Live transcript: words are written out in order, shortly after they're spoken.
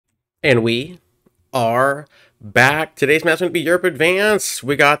And we are back. Today's match is going to be Europe Advanced.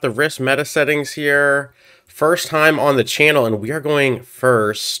 We got the risk meta settings here. First time on the channel, and we are going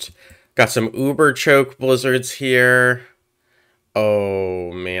first. Got some Uber Choke Blizzards here.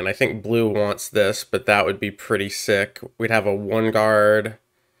 Oh, man. I think blue wants this, but that would be pretty sick. We'd have a one guard.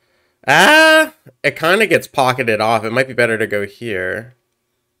 Ah! It kind of gets pocketed off. It might be better to go here.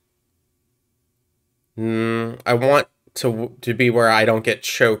 I want to be where I don't get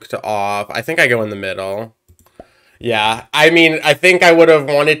choked off. I think I go in the middle. Yeah, I mean, I think I would have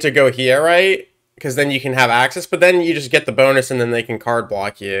wanted to go here, right? Because then you can have access, but then you just get the bonus and then they can card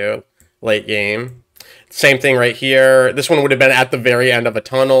block you late game. Same thing right here. This one would have been at the very end of a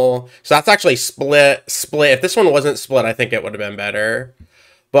tunnel. So that's actually split. If this one wasn't split, I think it would have been better.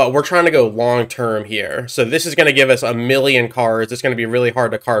 But we're trying to go long-term here. So this is going to give us a million cards. It's going to be really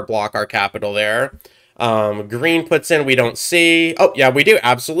hard to card block our capital there. Green puts in, we don't see. Oh, yeah, we do.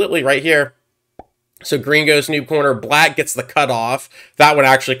 Absolutely, right here. So green goes noob corner. Black gets the cutoff. That one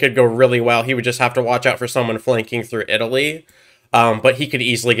actually could go really well. He would just have to watch out for someone flanking through Italy. But he could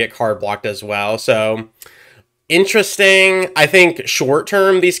easily get card blocked as well. So interesting. I think short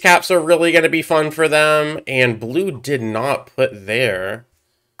term, these caps are really going to be fun for them. And blue did not put there.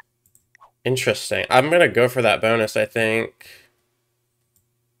 Interesting. I'm going to go for that bonus, I think.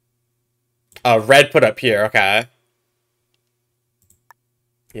 Red put up here. Okay.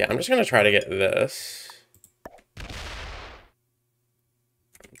 Yeah, I'm just going to try to get this.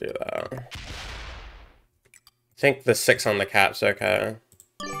 Do that. I think the 6 on the cap's okay.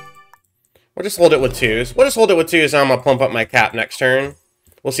 We'll just hold it with 2s. We'll just hold it with 2s, and I'm going to pump up my cap next turn.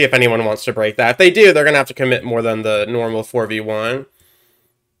 We'll see if anyone wants to break that. If they do, they're going to have to commit more than the normal 4v1.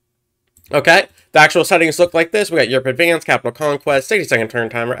 Okay, the actual settings look like this. We got Europe Advanced, Capital Conquest, 60-second turn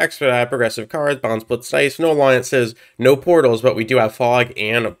timer, Expedite, progressive cards, Bond Splits Dice, no alliances, no portals, but we do have Fog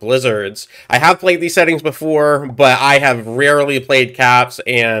and Blizzards. I have played these settings before, but I have rarely played caps,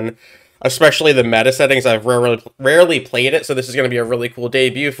 and especially the meta settings, I've rarely played it, so this is going to be a really cool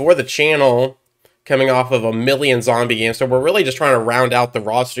debut for the channel, coming off of a million zombie games. So we're really just trying to round out the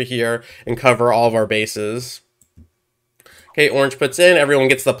roster here and cover all of our bases. Okay, orange puts in. Everyone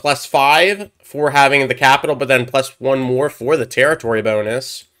gets the +5 for having the capital, but then +1 more for the territory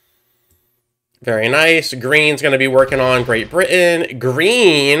bonus. Very nice. Green's going to be working on Great Britain.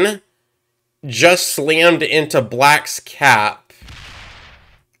 Green just slammed into black's cap.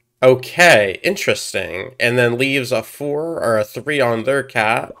 Okay, interesting. And then leaves a 4 or a 3 on their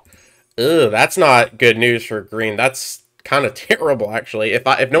cap. Ugh, that's not good news for green. That's kind of terrible, actually.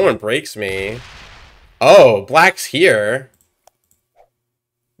 If no one breaks me. Oh, black's here.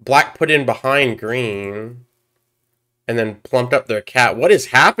 Black put in behind green and then plumped up their cat. What is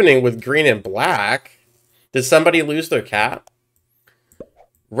happening with green and black? Did somebody lose their cat?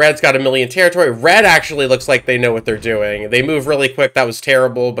 Red's got a million territory. Red actually looks like they know what they're doing. They move really quick. That was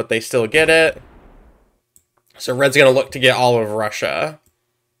terrible, but they still get it. So red's going to look to get all of Russia.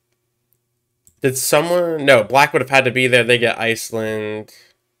 Did someone... No, black would have had to be there. They get Iceland.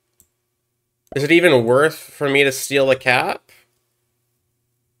 Is it even worth for me to steal a cap?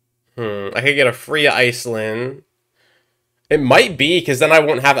 I could get a free Iceland. It might be, because then I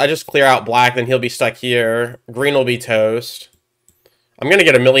won't have... I just clear out black, then he'll be stuck here. Green will be toast. I'm going to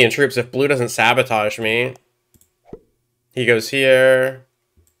get a million troops if blue doesn't sabotage me. He goes here.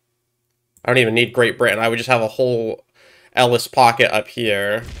 I don't even need Great Britain. I would just have a whole Ellis pocket up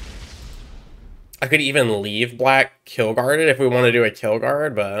here. I could even leave black kill guarded if we want to do a kill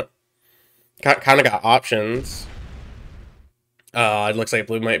guard, but... kind of got options. It looks like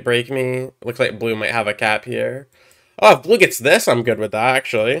blue might break me. It looks like blue might have a cap here. Oh, if blue gets this, I'm good with that,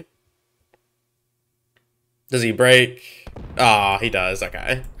 actually. Does he break? Ah, he does.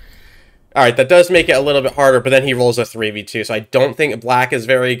 Okay. Alright, that does make it a little bit harder, but then he rolls a 3v2, so I don't think black is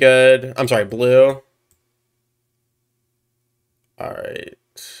very good. I'm sorry, blue. Alright.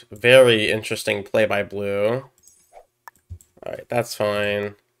 Very interesting play by blue. Alright, that's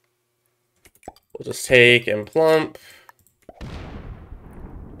fine. We'll just take and plump.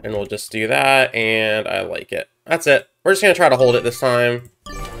 And we'll just do that, and I like it. That's it. We're just going to try to hold it this time.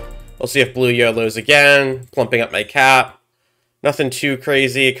 We'll see if blue YOLOs again. Plumping up my cap. Nothing too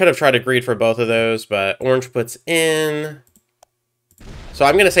crazy. Could have tried to greed for both of those, but orange puts in. So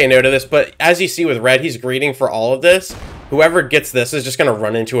I'm going to say no to this, but as you see with red, he's greeding for all of this. Whoever gets this is just going to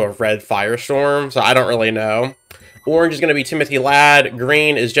run into a red firestorm, so I don't really know. Orange is going to be Timothy Ladd.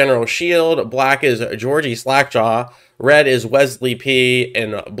 Green is General Shield. Black is Georgie Slackjaw. Red is Wesley P.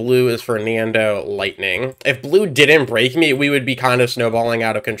 And blue is Fernando Lightning. If blue didn't break me, we would be kind of snowballing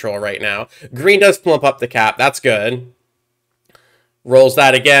out of control right now. Green does plump up the cap. That's good. Rolls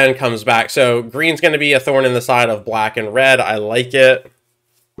that again, comes back. So green's going to be a thorn in the side of black and red. I like it.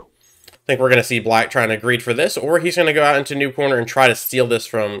 I think we're going to see black trying to greed for this, or he's going to go out into new corner and try to steal this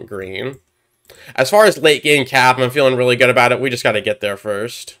from green. As far as late game cap, I'm feeling really good about it. We just got to get there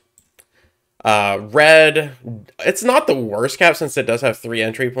first. Red, it's not the worst cap since it does have 3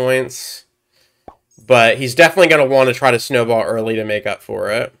 entry points. But he's definitely going to want to try to snowball early to make up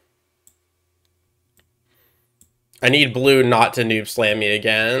for it. I need blue not to noob slam me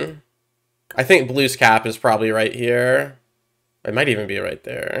again. I think blue's cap is probably right here. It might even be right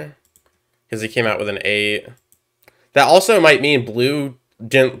there. Because he came out with an 8. That also might mean blue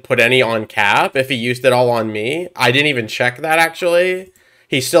didn't put any on cap if he used it all on me. I didn't even check that, actually.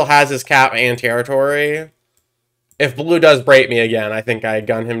 He still has his cap and territory. If blue does break me again, I think I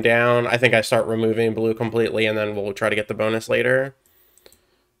gun him down. I think I start removing blue completely, and then we'll try to get the bonus later.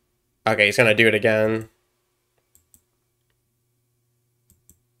 Okay, he's going to do it again.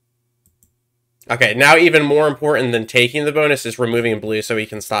 Okay, now even more important than taking the bonus is removing blue so he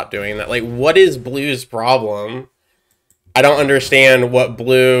can stop doing that. Like, what is blue's problem? I don't understand what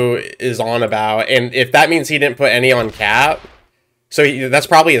blue is on about. And if that means he didn't put any on cap, so that's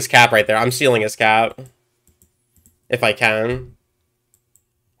probably his cap right there. I'm stealing his cap. If I can.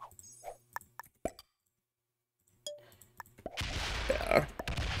 Yeah.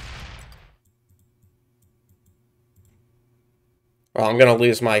 Well, I'm going to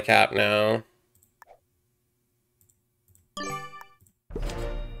lose my cap now.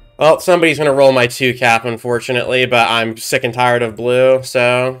 Well, somebody's going to roll my 2 cap, unfortunately, but I'm sick and tired of blue,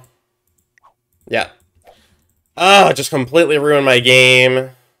 so... Yeah. Oh, just completely ruined my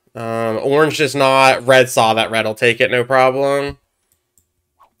game. Orange does not. Red saw that. Red will take it, no problem.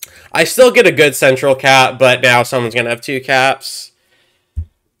 I still get a good central cap, but now someone's going to have 2 caps.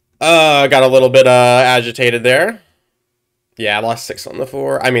 Got a little bit agitated there. Yeah, I lost 6 on the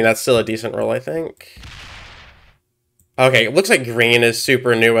 4. I mean, that's still a decent roll, I think. Okay, it looks like green is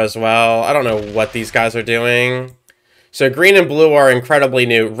super new as well. I don't know what these guys are doing. So green and blue are incredibly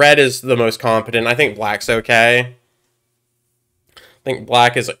new. Red is the most competent. I think black's okay. I think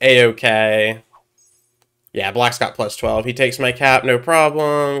black is A-okay. Yeah, black's got plus 12. He takes my cap, no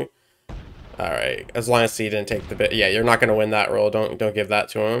problem. Alright, as long as he didn't take the bit. Yeah, you're not going to win that roll. Don't give that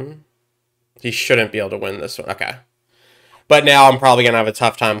to him. He shouldn't be able to win this one. Okay. But now I'm probably going to have a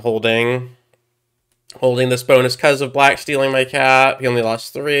tough time holding this bonus because of black stealing my cap. He only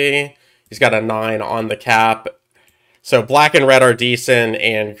lost 3. He's got a 9 on the cap. So black and red are decent,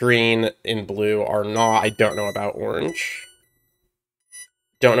 and green and blue are not. I don't know about orange.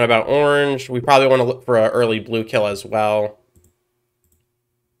 Don't know about orange. We probably want to look for an early blue kill as well.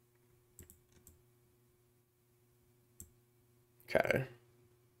 Okay.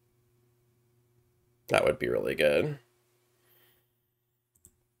 That would be really good.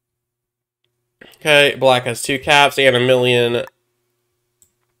 Okay, black has 2 caps and a million.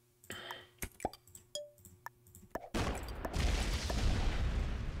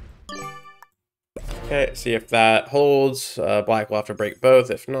 Okay, see if that holds. Black will have to break both.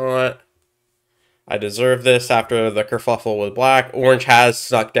 If not, I deserve this after the kerfuffle with black. Orange has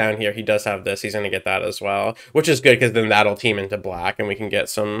snuck down here. He does have this. He's going to get that as well, which is good because then that'll team into black and we can get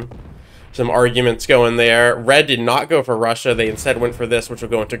some arguments going there. Red did not go for Russia. They instead went for this, which will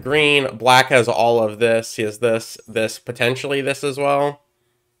go into green. Black has all of this. He has this, potentially this as well.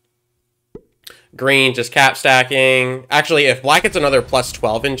 Green just cap stacking. Actually, if black gets another plus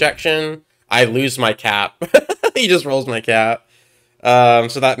 12 injection, I lose my cap. He just rolls my cap.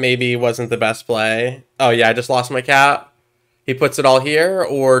 So that maybe wasn't the best play. Oh yeah, I just lost my cap. He puts it all here,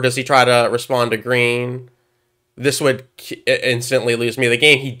 or does he try to respond to green? This would instantly lose me the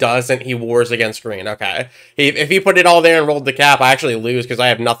game. He doesn't. He wars against green. Okay. If he put it all there and rolled the cap, I actually lose because I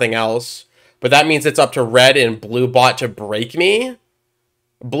have nothing else. But that means it's up to red and blue bot to break me.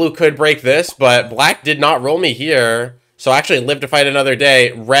 Blue could break this, but black did not roll me here. So I actually live to fight another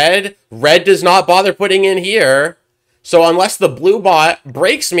day. Red does not bother putting in here. So unless the blue bot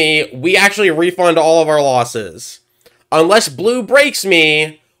breaks me, we actually refund all of our losses. Unless blue breaks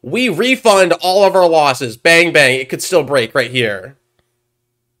me, we refund all of our losses. Bang, bang. It could still break right here.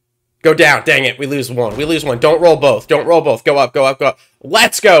 Go down. Dang it. We lose 1. We lose 1. Don't roll both. Don't roll both. Go up, go up, go up.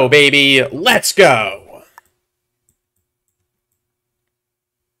 Let's go, baby. Let's go.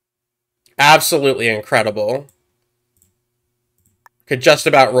 Absolutely incredible. Could just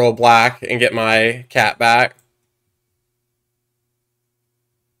about roll black and get my cat back.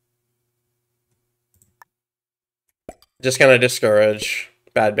 Just gonna discourage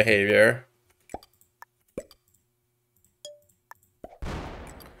bad behavior.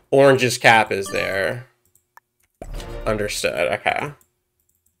 Orange's cap is there. Understood. Okay.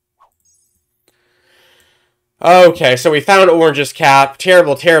 Okay, so we found Orange's cap.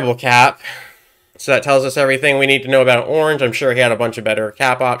 Terrible, terrible cap. So that tells us everything we need to know about Orange. I'm sure he had a bunch of better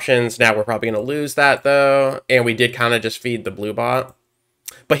cap options. Now we're probably going to lose that, though. And we did kind of just feed the blue bot.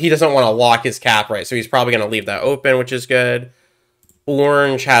 But he doesn't want to lock his cap, right? So he's probably going to leave that open, which is good.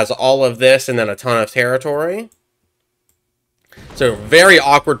 Orange has all of this and then a ton of territory. So very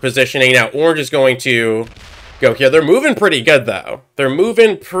awkward positioning. Now Orange is going to go here. They're moving pretty good, though. They're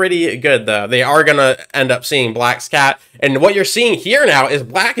moving pretty good, though. They are going to end up seeing Black's cap. And what you're seeing here now is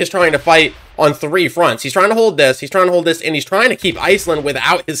Black is trying to fight on 3 fronts. He's trying to hold this, he's trying to hold this, and he's trying to keep Iceland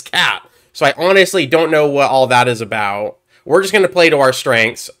without his cap. So I honestly don't know what all that is about. We're just going to play to our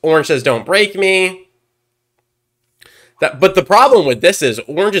strengths. Orange says, don't break me. But the problem with this is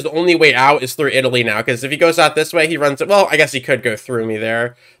Orange's only way out is through Italy now, because if he goes out this way, he runs it. Well, I guess he could go through me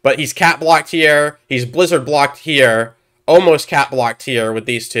there, but he's cap blocked here. He's blizzard blocked here. Almost cap blocked here with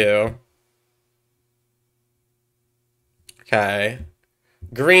these two. Okay.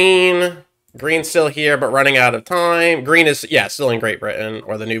 Green's still here, but running out of time. Green is, yeah, still in Great Britain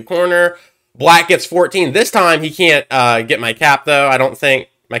or the Noob Corner. Black gets 14. This time he can't get my cap, though. I don't think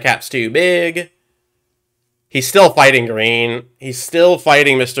my cap's too big. He's still fighting Green. He's still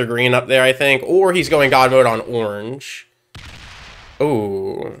fighting Mr. Green up there, I think. Or he's going God mode on Orange.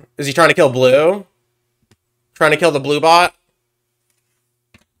 Ooh. Is he trying to kill Blue? Trying to kill the blue bot?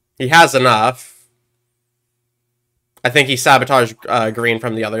 He has enough. I think he sabotaged Green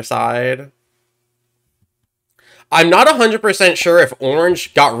from the other side. I'm not 100% sure if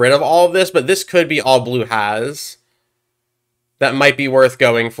Orange got rid of all of this, but this could be all Blue has. That might be worth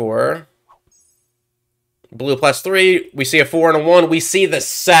going for. Blue +3. We see a 4 and a 1. We see the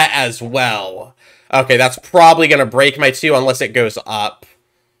set as well. Okay, that's probably going to break my 2 unless it goes up.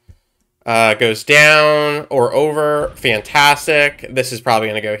 Goes down or over. Fantastic. This is probably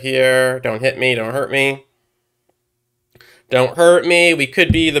going to go here. Don't hit me. Don't hurt me. Don't hurt me. We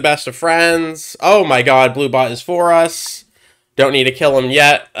could be the best of friends. Oh my god, blue bot is for us. Don't need to kill him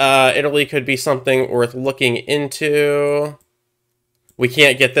yet. Italy could be something worth looking into. We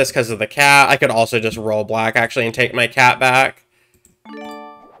can't get this because of the cat. I could also just roll black, actually, and take my cat back.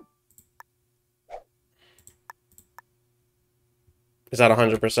 Is that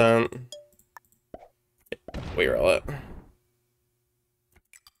 100%? We roll it.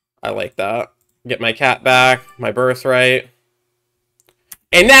 I like that. Get my cat back, my birthright.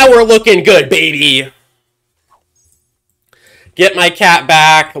 And now we're looking good, baby! Get my cat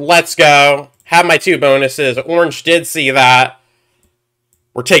back. Let's go. Have my 2 bonuses. Orange did see that.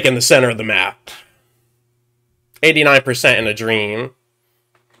 We're taking the center of the map. 89% in a dream.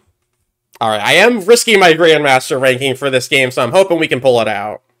 Alright, I am risking my Grandmaster ranking for this game, so I'm hoping we can pull it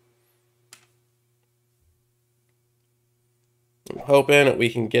out. I'm hoping we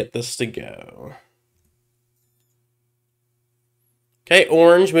can get this to go. Okay,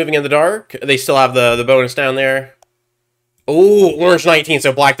 Orange moving in the dark. They still have the bonus down there. Ooh, Orange 19,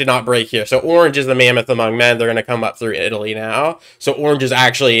 so Black did not break here. So Orange is the mammoth among men. They're going to come up through Italy now. So Orange is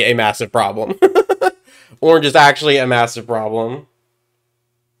actually a massive problem. Orange is actually a massive problem.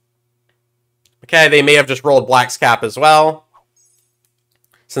 Okay, they may have just rolled Black's cap as well.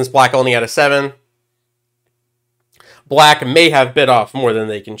 Since Black only had a 7. Black may have bit off more than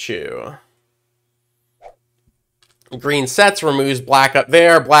they can chew. Green sets, removes Black up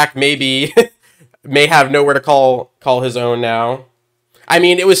there. Black maybe may have nowhere to call his own now. I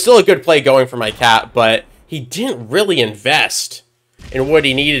mean, it was still a good play going for my cat, but he didn't really invest in what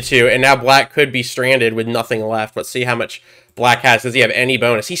he needed to, and now Black could be stranded with nothing left. Let's see how much Black has. Does he have any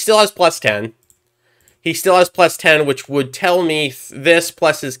bonus? He still has +10. He still has +10, which would tell me this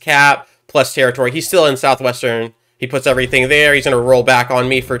plus his cap plus territory. He's still in Southwestern. He puts everything there. He's going to roll back on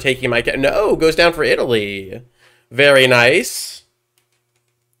me for taking my cap. No, goes down for Italy. Very nice.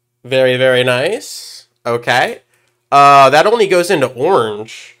 Very, very nice. Okay. That only goes into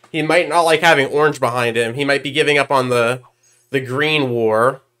Orange. He might not like having Orange behind him. He might be giving up on the Green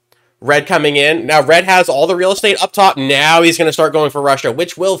War. Red coming in. Now, Red has all the real estate up top. Now he's going to start going for Russia,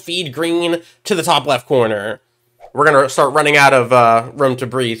 which will feed Green to the top left corner. We're going to start running out of room to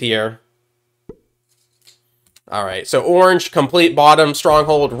breathe here. All right, so Orange, complete bottom,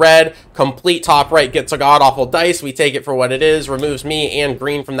 stronghold. Red, complete top right, gets a god-awful dice. We take it for what it is. Removes me and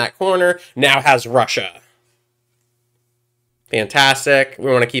Green from that corner. Now has Russia. Fantastic. We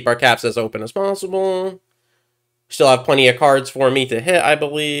want to keep our caps as open as possible. Still have plenty of cards for me to hit, I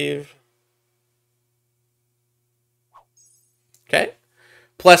believe. Okay.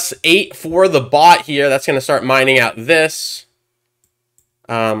 +8 for the bot here. That's going to start mining out this.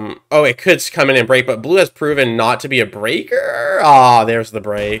 Oh, it could come in and break, but blue has proven not to be a breaker. Ah, there's the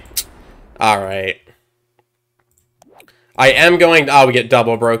break. All right. I am going... Oh, we get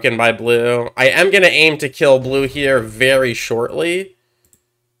double broken by blue. I am going to aim to kill blue here very shortly.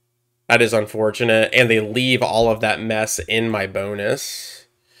 That is unfortunate. And they leave all of that mess in my bonus.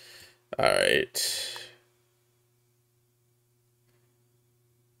 All right.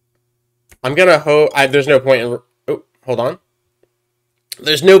 I'm going to hope... There's no point in... Oh, hold on.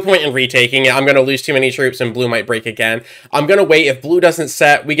 There's no point in retaking it. I'm going to lose too many troops and blue might break again. I'm going to wait. If blue doesn't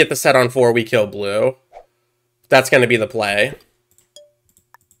set, we get the set on 4, we kill blue. That's going to be the play.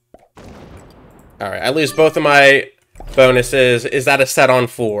 Alright, I lose both of my bonuses. Is that a set on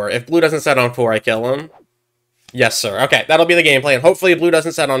 4? If blue doesn't set on 4, I kill him. Yes, sir. Okay, that'll be the game plan. Hopefully blue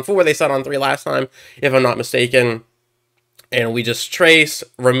doesn't set on 4. They set on 3 last time, if I'm not mistaken. And we just trace,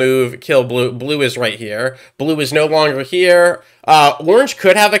 remove, kill blue. Blue is right here. Blue is no longer here. Orange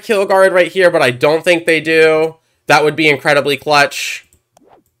could have a kill guard right here, but I don't think they do. That would be incredibly clutch.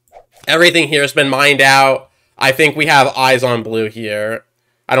 Everything here has been mined out. I think we have eyes on blue here.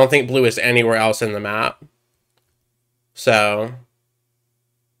 I don't think blue is anywhere else in the map. So,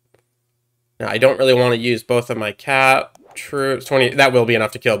 now I don't really want to use both of my cap troops. 20. That will be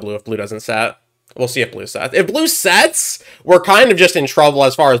enough to kill blue if blue doesn't set. We'll see if blue sets. If blue sets, we're kind of just in trouble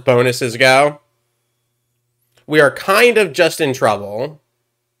as far as bonuses go. We are kind of just in trouble.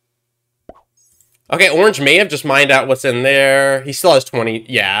 Okay, orange may have just mined out what's in there. He still has 20.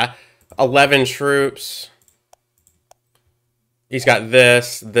 Yeah. 11 troops. He's got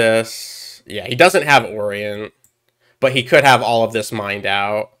this. Yeah, he doesn't have Orient. But he could have all of this mined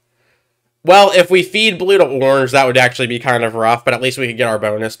out. Well, if we feed blue to orange, that would actually be kind of rough, but at least we could get our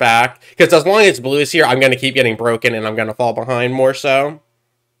bonus back. Because as long as blue is here, I'm going to keep getting broken, and I'm going to fall behind more so.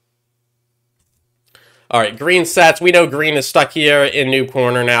 Alright, green sets. We know green is stuck here in new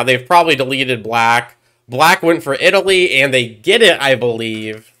corner now. They've probably deleted black. Black went for Italy, and they get it, I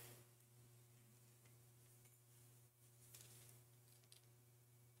believe.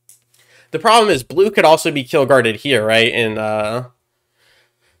 The problem is blue could also be kill guarded here, right? In,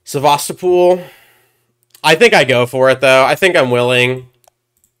 Sevastopol. I think I go for it, though. I think I'm willing.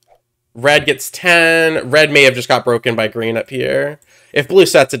 Red gets 10. Red may have just got broken by green up here. If blue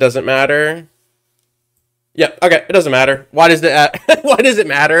sets, it doesn't matter. Yep, okay, it doesn't matter. Why does it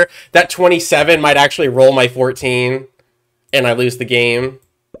matter? That 27 might actually roll my 14, and I lose the game.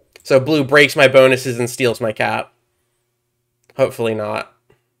 So blue breaks my bonuses and steals my cap. Hopefully not.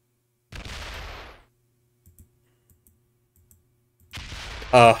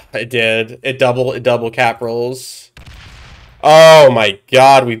 Oh, it did. It double cap rolls. Oh my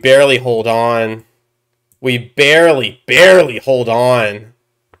god, we barely hold on. We barely hold on.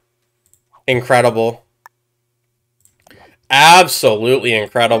 Incredible. Absolutely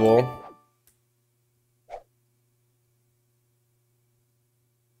incredible.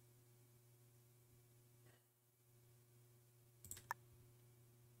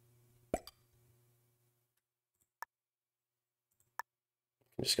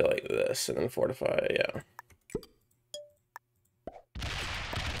 Just go like this and then fortify, yeah.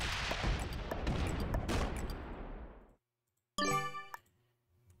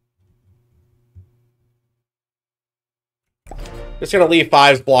 Just gonna leave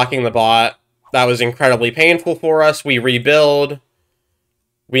 5s blocking the bot. That was incredibly painful for us. We rebuild.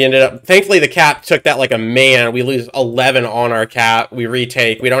 We ended up... Thankfully, the cap took that like a man. We lose 11 on our cap. We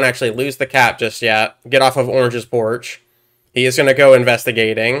retake. We don't actually lose the cap just yet. Get off of Orange's porch. He is going to go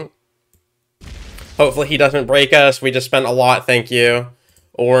investigating. Hopefully he doesn't break us. We just spent a lot. Thank you.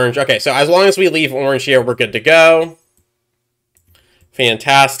 Orange. Okay, so as long as we leave orange here, we're good to go.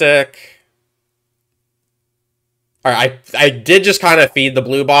 Fantastic. All right, I did just kind of feed the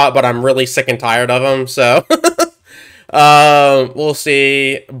blue bot, but I'm really sick and tired of him, so... we'll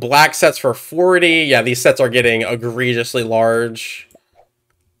see. Black sets for 40. Yeah, these sets are getting egregiously large.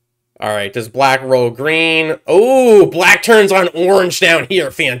 Alright, does black roll green? Oh, black turns on orange down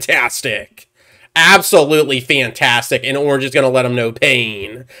here. Fantastic. Absolutely fantastic. And orange is going to let him know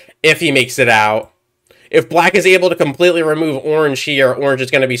pain if he makes it out. If black is able to completely remove orange here, orange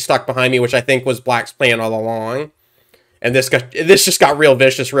is going to be stuck behind me, which I think was black's plan all along. And this just got real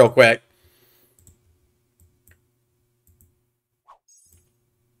vicious real quick.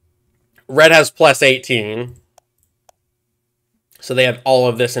 Red has plus 18. So they have all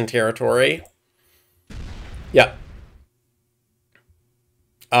of this in territory. Yep.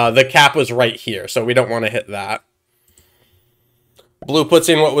 The cap was right here, so we don't want to hit that. Blue puts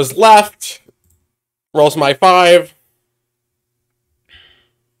in what was left. Rolls my 5.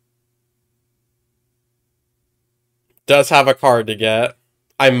 Does have a card to get.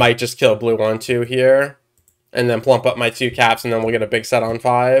 I might just kill blue on 2 here. And then plump up my 2 caps, and then we'll get a big set on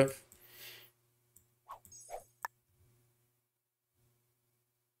 5.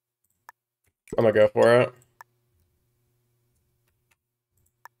 I'm gonna go for it.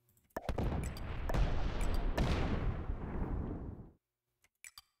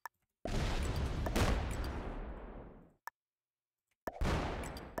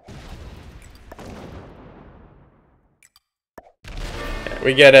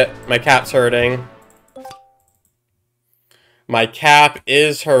 We get it. My cap's hurting. My cap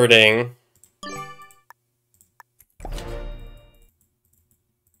is hurting.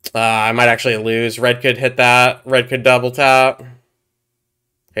 I might actually lose. Red could hit that. Red could double tap.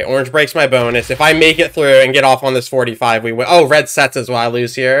 Okay, orange breaks my bonus. If I make it through and get off on this 45, we win. Oh, red sets as well. I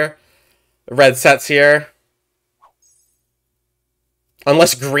lose here. Red sets here.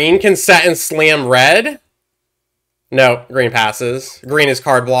 Unless green can set and slam red. No, green passes. Green is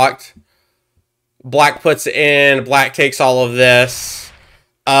card blocked. Black puts it in. Black takes all of this.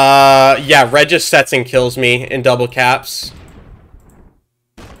 Yeah, red just sets and kills me in double caps.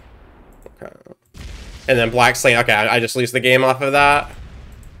 Okay. And then black slam. Okay, I just lose the game off of that.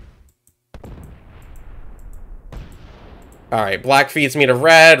 Alright, black feeds me to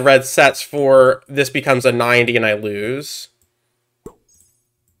red. Red sets for... This becomes a 90 and I lose.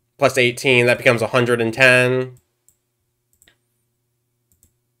 Plus 18, that becomes 110.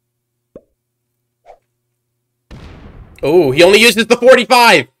 Oh, he only uses the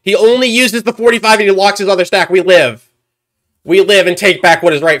 45! He only uses the 45 and he locks his other stack. We live. We live and take back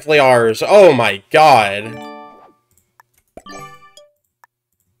what is rightfully ours. Oh my god.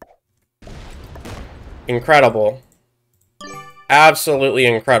 Incredible. Absolutely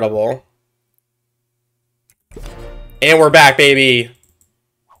incredible. And we're back, baby.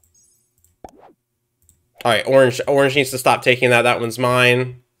 Alright, orange needs to stop taking that. That one's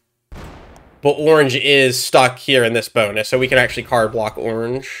mine. But orange is stuck here in this bonus, so we can actually card block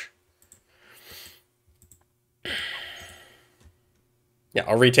orange. Yeah,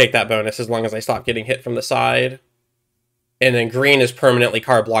 I'll retake that bonus as long as I stop getting hit from the side. And then green is permanently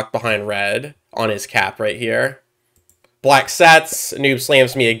card blocked behind red on his cap right here. Black sets. Noob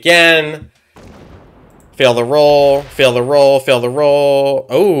slams me again. Fail the roll. Fail the roll. Fail the roll.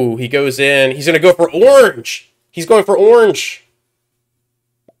 Oh, he goes in. He's going to go for orange. He's going for orange.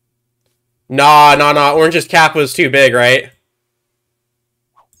 Nah. Orange's cap was too big, right?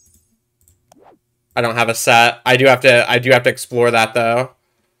 I don't have a set. I do have to explore that though.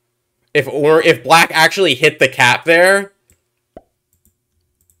 If black actually hit the cap there,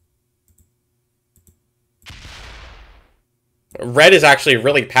 red is actually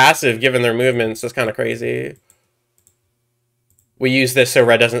really passive given their movements. That's kind of crazy. We use this so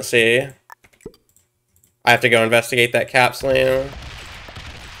red doesn't see. I have to go investigate that cap slam.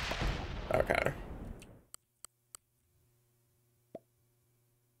 Okay.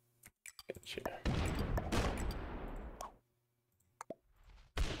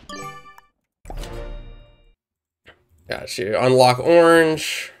 Got you. Unlock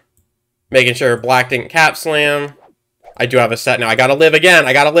orange. Making sure black didn't cap slam. I do have a set now. I gotta live again.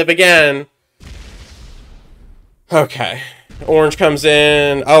 I gotta live again. Okay. Orange comes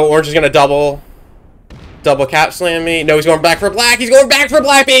in. Oh, orange is gonna double cap slam me. No, he's going back for black. He's going back for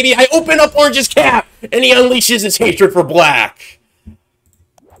black, baby. I open up orange's cap, and he unleashes his hatred for black.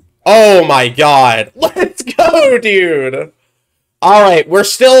 Oh my god. Let's go, dude. All right, we're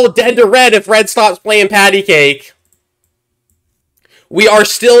still dead to red if red stops playing patty cake. We are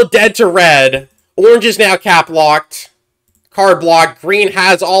still dead to red. Orange is now cap locked. Card blocked. Green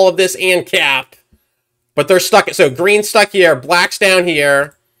has all of this and cap. But they're stuck. So green's stuck here. Black's down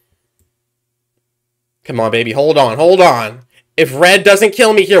here. Come on, baby. Hold on. Hold on. If red doesn't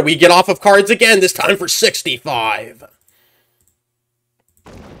kill me here, we get off of cards again. This time for 65.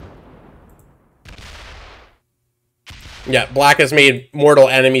 Yeah, black has made mortal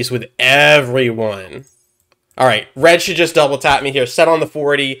enemies with everyone. Alright, red should just double tap me here. Set on the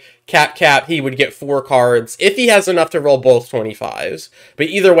 40. Cap. He would get 4 cards. If he has enough to roll both 25s. But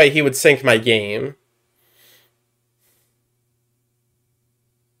either way, he would sink my game.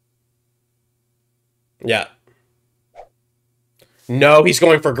 Yeah. No, he's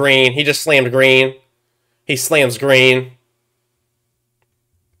going for green. He just slammed green. He slams green.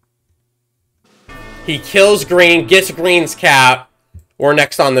 He kills green, gets green's cap. We're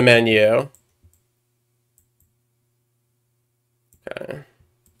next on the menu. Okay.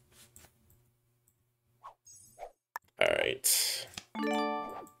 Alright.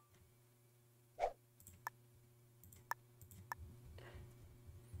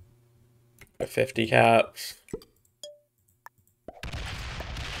 A 50 caps.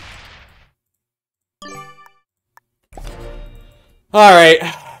 All right.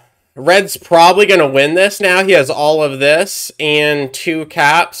 Red's probably going to win this now. He has all of this and 2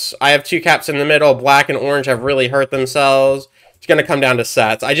 caps. I have 2 caps in the middle. Black and orange have really hurt themselves. It's going to come down to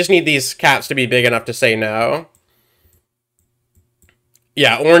sets. I just need these caps to be big enough to say no.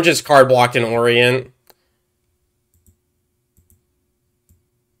 Yeah, orange is card blocked in Orient.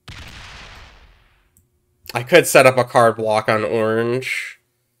 I could set up a card block on orange.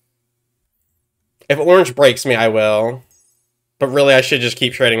 If orange breaks me, I will. But really, I should just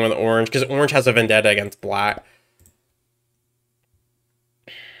keep trading with orange, because orange has a vendetta against black.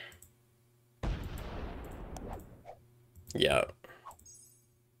 Yeah.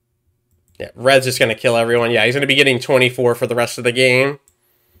 Yeah, red's just going to kill everyone. Yeah, he's going to be getting 24 for the rest of the game.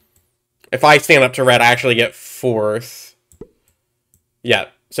 If I stand up to red, I actually get 4th. Yeah,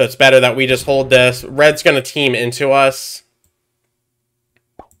 so it's better that we just hold this. Red's going to team into us.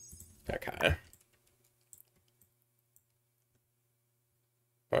 Okay.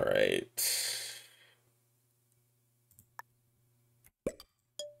 All right.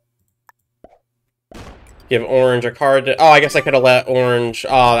 Give orange a card. Oh, I guess I could have let orange...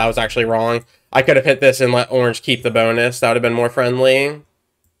 Oh, that was actually wrong. I could have hit this and let orange keep the bonus. That would have been more friendly.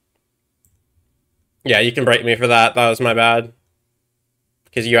 Yeah, you can break me for that. That was my bad.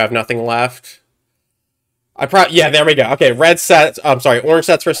 Because you have nothing left. Yeah, there we go. Okay, red sets... I'm sorry, orange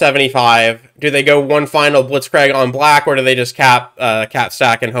sets for 75. Do they go one final blitzcrank on black, or do they just cap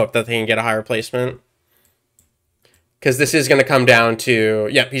stack and hope that they can get a higher placement? Because this is going to come down to...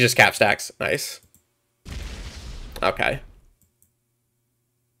 Yep, he just cap stacks. Nice. Okay.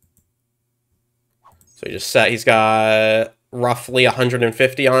 So he just set... He's got roughly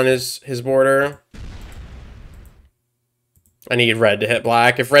 150 on his border. I need red to hit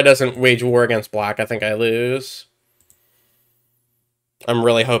black. If red doesn't wage war against black, I think I lose. I'm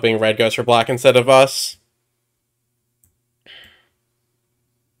really hoping red goes for black instead of us.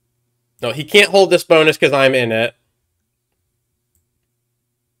 No, he can't hold this bonus because I'm in it.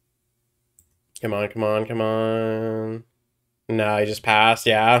 Come on, come on, come on. No, he just passed,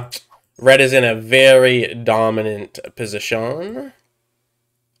 yeah. Red is in a very dominant position.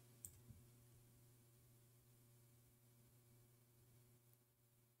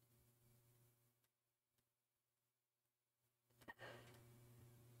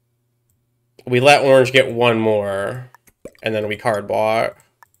 We let orange get one more, and then we card block.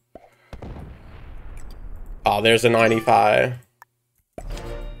 Oh, there's a 95.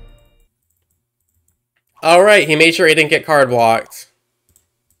 Alright, he made sure he didn't get card blocked.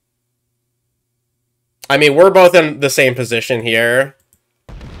 I mean, we're both in the same position here.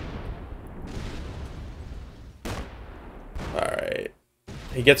 Alright.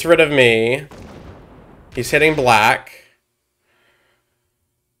 He gets rid of me. He's hitting black.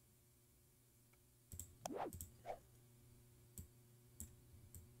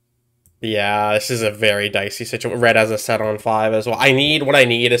 Yeah, this is a very dicey situation. Red has a set on 5 as well. What I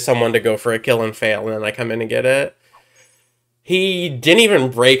need is someone to go for a kill and fail, and then I come in and get it. He didn't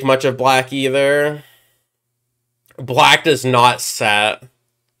even break much of black either. Black does not set.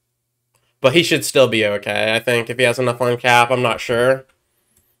 But he should still be okay, I think, if he has enough on cap. I'm not sure.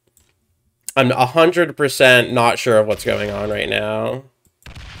 I'm 100% not sure of what's going on right now.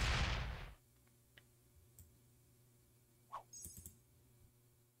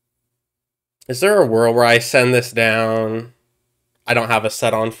 Is there a world where I send this down? I don't have a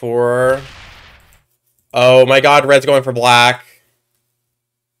set on 4. Oh my god, red's going for black.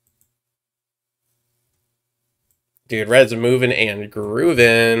 Dude, red's moving and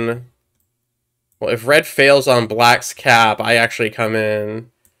grooving. Well, if red fails on black's cap, I actually come in.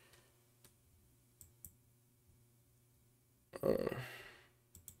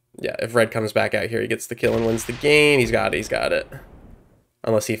 Yeah, if red comes back out here, he gets the kill and wins the game. He's got it.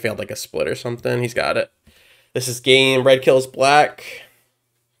 Unless he failed like a split or something. He's got it. This is game. Red kills black.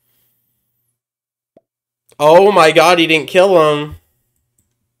 Oh my god, he didn't kill him.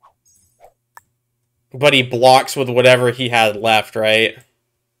 But he blocks with whatever he had left, right?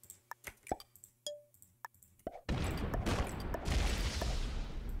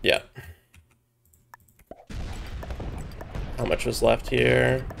 Yeah. How much was left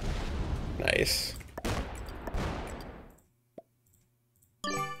here? Nice.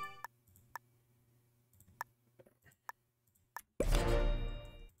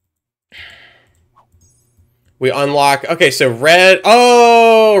 We unlock... Okay, so red...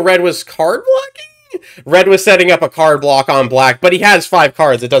 Oh, red was card blocking? Red was setting up a card block on black, but he has 5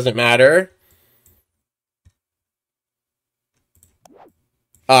 cards. It doesn't matter.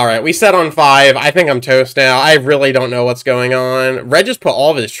 Alright, we set on 5. I think I'm toast now. I really don't know what's going on. Red just put all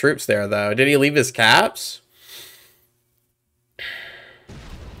of his troops there, though. Did he leave his caps?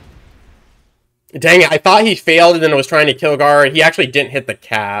 Dang it, I thought he failed and then was trying to kill guard. He actually didn't hit the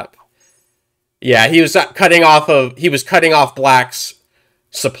cap. Yeah, he was cutting off Black's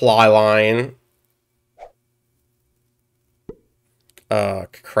supply line. Oh,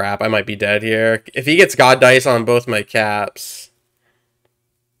 crap, I might be dead here. If he gets God Dice on both my caps...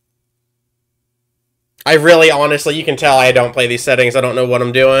 I really, honestly, you can tell I don't play these settings. I don't know what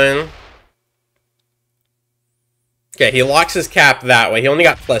I'm doing. Okay, he locks his cap that way. He only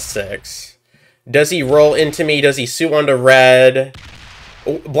got +6. Does he roll into me? Does he sue onto red?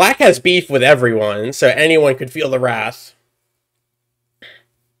 Black has beef with everyone, so anyone could feel the wrath.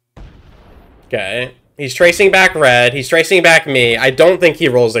 Okay. He's tracing back red. He's tracing back me. I don't think he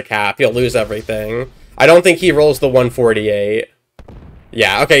rolls a cap. He'll lose everything. I don't think he rolls the 148.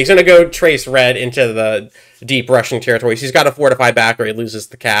 Yeah, okay, he's going to go trace red into the deep Russian territories. He's got to fortify back or he loses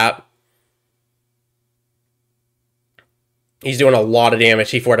the cap. He's doing a lot of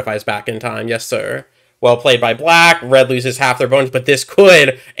damage. He fortifies back in time. Yes, sir. Well played by Black. Red loses half their bones, but this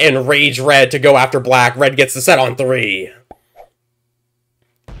could enrage Red to go after Black. Red gets the set on 3.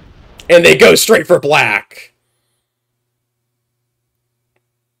 And they go straight for Black.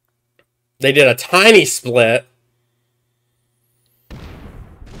 They did a tiny split.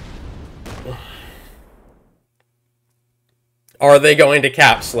 Are they going to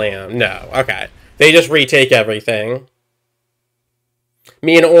cap slam? No. Okay. They just retake everything.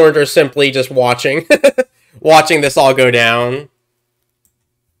 Me and Orange are simply just watching. Watching this all go down.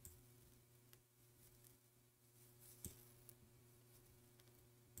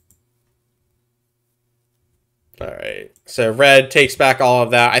 Alright. So Red takes back all of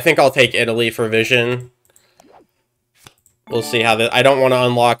that. I think I'll take Italy for vision. We'll see how that... I don't want to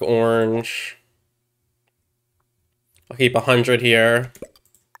unlock Orange. I'll keep 100 here.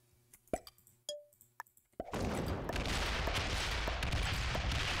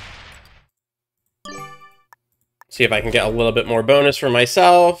 See if I can get a little bit more bonus for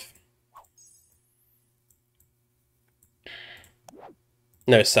myself.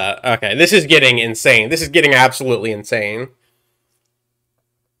 No set. Okay, this is getting insane. This is getting absolutely insane.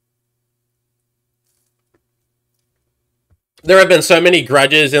 There have been so many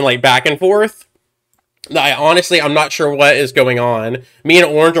grudges and like back and forth. I'm not sure what is going on. Me and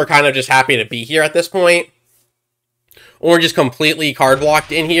Orange are kind of just happy to be here at this point. Orange is completely card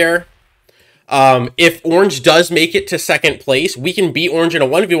blocked in here. If Orange does make it to second place, we can beat Orange in a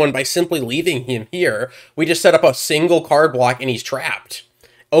 1v1 by simply leaving him here. We just set up a single card block and he's trapped.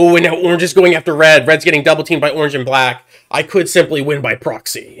 Oh, and now Orange is going after Red. Red's getting double teamed by Orange and Black. I could simply win by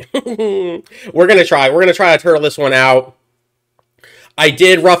proxy. We're going to try. We're going to try to turtle this one out. I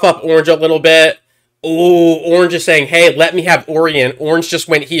did rough up Orange a little bit. Oh, Orange is saying, hey, let me have Orient. Orange just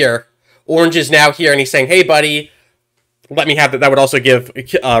went here. Orange is now here, and he's saying, hey, buddy, let me have that. That would also give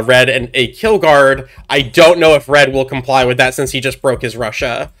Red a kill guard. I don't know if Red will comply with that since he just broke his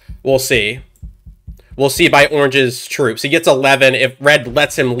Russia. We'll see. We'll see by Orange's troops. He gets 11. If Red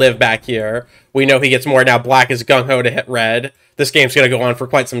lets him live back here, we know he gets more. Now Black is gung-ho to hit Red. This game's going to go on for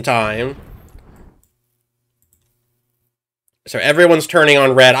quite some time. So everyone's turning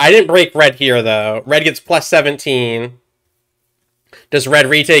on Red. I didn't break Red here, though. Red gets plus 17. Does Red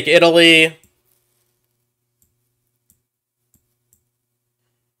retake Italy?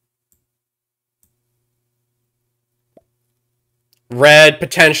 Red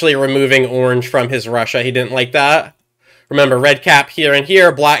potentially removing Orange from his Russia. He didn't like that. Remember, red cap here and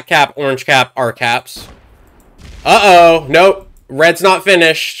here, black cap, orange cap, are caps. Uh-oh. Nope. Red's not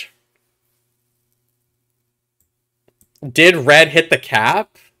finished. Did Red hit the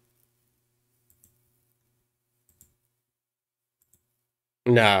cap?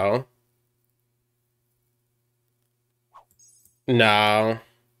 No. No.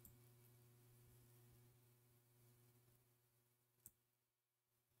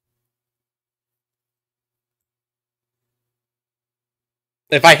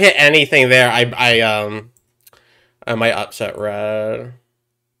 If I hit anything there, I might upset Red.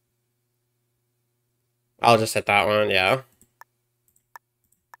 I'll just hit that one, yeah.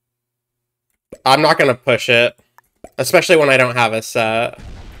 I'm not gonna push it. Especially when I don't have a set.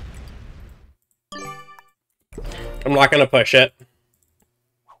 I'm not gonna push it.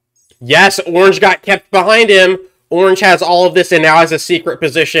 Yes, Orange got kept behind him. Orange has all of this and now has a secret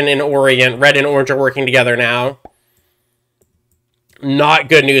position in Orient. Red and Orange are working together now. Not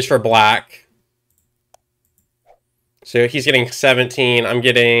good news for Black. So he's getting 17. I'm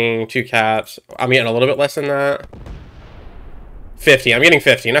getting 2 caps. I'm getting a little bit less than that. 15. I'm getting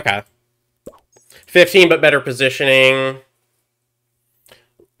 15. Okay. 15, but better positioning.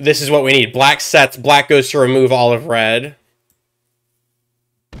 This is what we need. Black sets. Black goes to remove all of Red.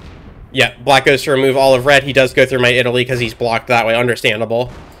 Yeah, black goes to remove all of red. He does go through my Italy because he's blocked that way.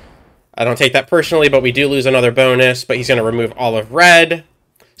 Understandable. I don't take that personally, but we do lose another bonus. But he's going to remove all of red.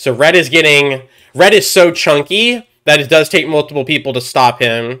 So red is getting... Red is so chunky that it does take multiple people to stop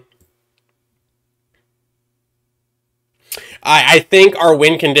him. I think our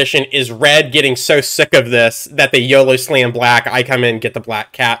win condition is red getting so sick of this that they YOLO slam black. I come in, get the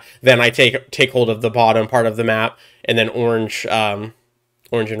black cat. Then I take hold of the bottom part of the map. And then orange and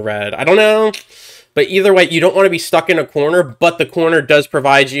red. I don't know. But either way, you don't want to be stuck in a corner, but the corner does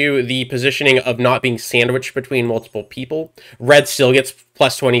provide you the positioning of not being sandwiched between multiple people. Red still gets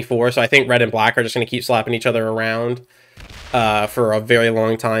plus 24, so I think red and black are just going to keep slapping each other around for a very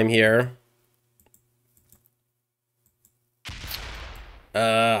long time here.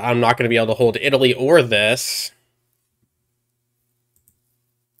 I'm not going to be able to hold Italy or this.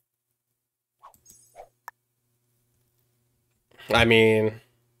 I mean...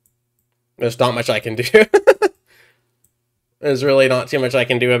 There's not much I can do. There's really not too much I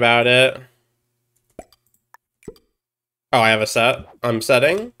can do about it. Oh, I have a set. I'm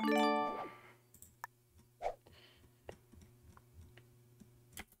setting.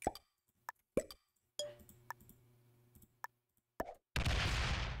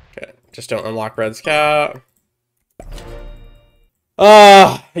 Okay, just don't unlock Red's cat.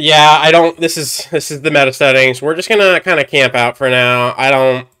 Yeah, I don't... This is the meta settings. We're just gonna kind of camp out for now.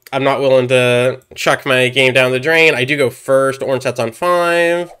 I'm not willing to chuck my game down the drain. I do go first. Orange sets on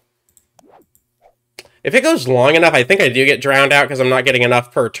 5. If it goes long enough, I think I do get drowned out because I'm not getting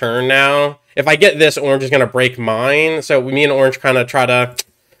enough per turn now. If I get this, orange is going to break mine. So me and orange kind of try to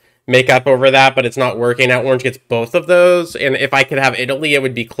make up over that, but it's not working. Now orange gets both of those. And if I could have Italy, it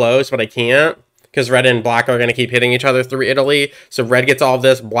would be close, but I can't. Because red and black are going to keep hitting each other through Italy. So red gets all of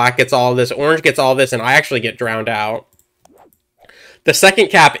this, black gets all of this, orange gets all of this, and I actually get drowned out. The second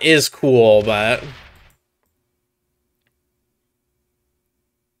cap is cool, but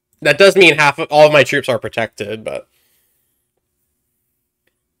that does mean all of my troops are protected, but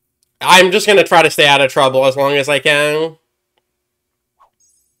I'm just going to try to stay out of trouble as long as I can.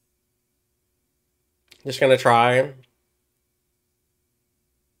 Just going to try.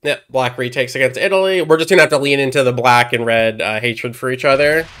 Yep, black retakes against Italy. We're just going to have to lean into the black and red hatred for each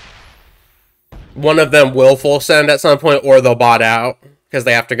other. One of them will full send at some point, or they'll bot out because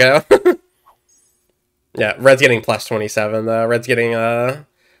they have to go. Yeah, red's getting plus 27, though. Red's getting a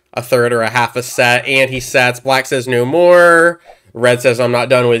third or a half a set, and he sets. Black says no more. Red says I'm not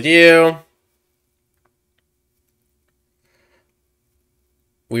done with you.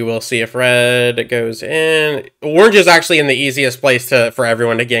 We will see if red goes in. Orange is actually in the easiest place for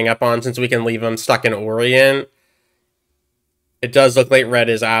everyone to gang up on since we can leave them stuck in Orient. It does look like red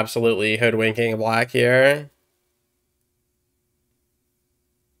is absolutely hoodwinking black here.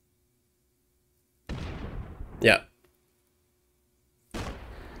 Yep.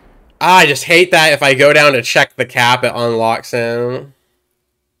 I just hate that if I go down to check the cap, it unlocks him.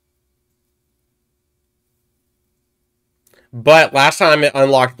 But last time it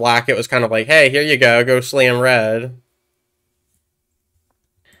unlocked black, it was kind of like, hey, here you go slam red.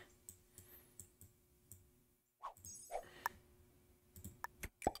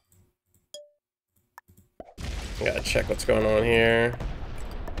 I gotta check what's going on here.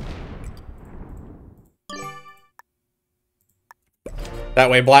 That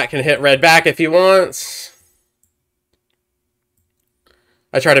way black can hit red back if he wants.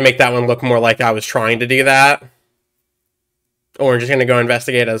 I try to make that one look more like I was trying to do that. Orange is going to go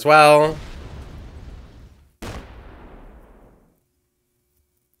investigate as well.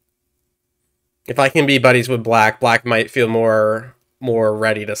 If I can be buddies with black, black might feel more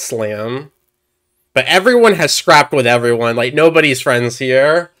ready to slam. But everyone has scrapped with everyone. Like, nobody's friends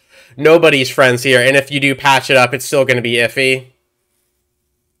here. Nobody's friends here. And if you do patch it up, it's still going to be iffy.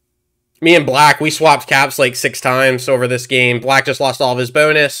 Me and black, we swapped caps like 6 times over this game. Black just lost all of his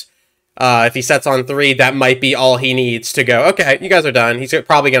bonus. If he sets on 3, that might be all he needs to go, okay, you guys are done. He's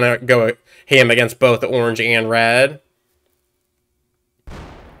probably going to go ham against both orange and red.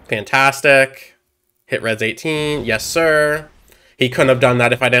 Fantastic. Hit red's 18. Yes, sir. He couldn't have done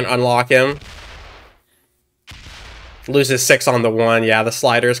that if I didn't unlock him. Loses 6 on the 1. Yeah, the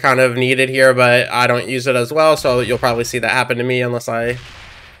slider is kind of needed here, but I don't use it as well, so you'll probably see that happen to me unless I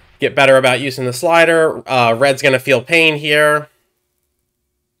get better about using the slider. Red's going to feel pain here.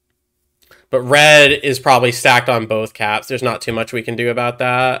 But red is probably stacked on both caps. There's not too much we can do about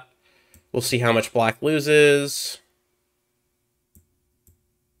that. We'll see how much black loses.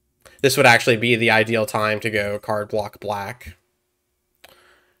 This would actually be the ideal time to go card block black.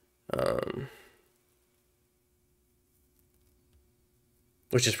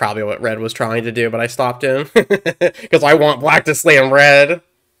 Which is probably what red was trying to do, but I stopped him. Because I want black to slam red.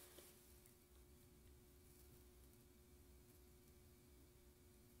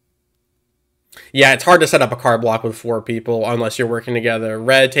 Yeah, it's hard to set up a card block with 4 people unless you're working together.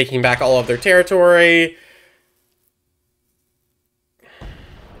 Red taking back all of their territory.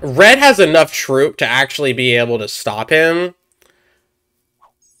 Red has enough troop to actually be able to stop him.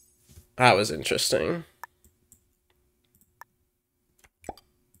 That was interesting.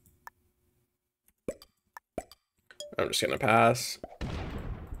 I'm just gonna pass.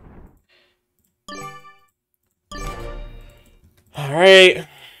 Alright.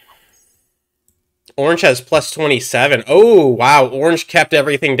 Orange has plus 27. Oh, wow. Orange kept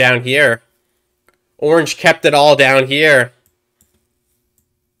everything down here. Orange kept it all down here.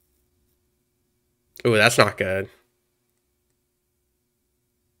 Ooh, that's not good.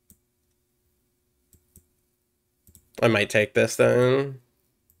 I might take this then.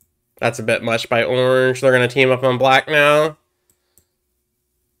 That's a bit much by orange. They're going to team up on black now.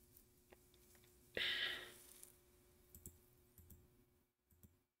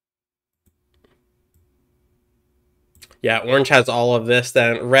 Yeah, orange has all of this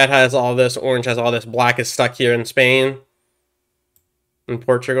then. Red has all this. Orange has all this. Black is stuck here in Spain. In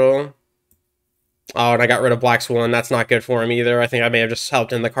Portugal. Oh, and I got rid of black's one. That's not good for him either. I think I may have just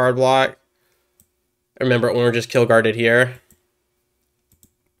helped in the card block. Remember, orange is kill guarded here.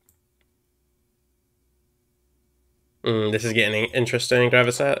 This is getting interesting. Do I have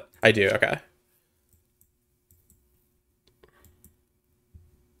a set? I do, okay.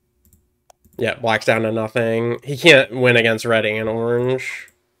 Yeah, black's down to nothing. He can't win against red and orange.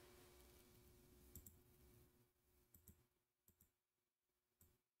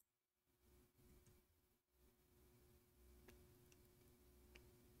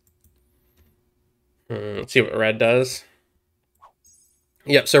 Let's see what red does.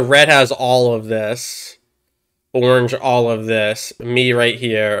 Yep, so red has all of this. Orange, all of this. Me right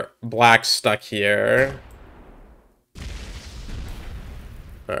here. Black stuck here.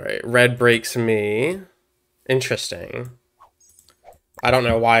 Alright, red breaks me. Interesting. I don't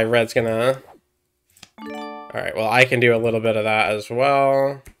know why red's gonna... Alright, well, I can do a little bit of that as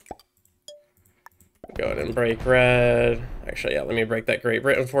well. Go ahead and break red. Actually, yeah, let me break that Great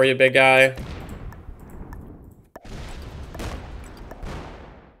Britain for you, big guy.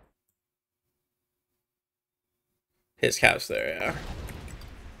 His cap's there, yeah.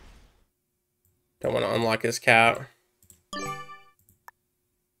 Don't want to unlock his cap.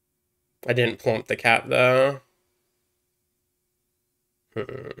 I didn't plump the cap, though.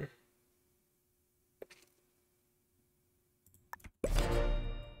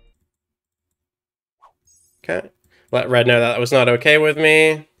 Okay. Let red know that was not okay with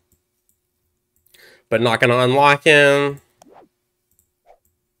me. But not going to unlock him.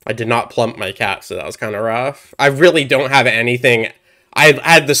 I did not plump my cap, so that was kind of rough. I really don't have anything. I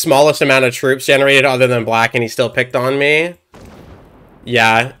had the smallest amount of troops generated other than black, and he still picked on me.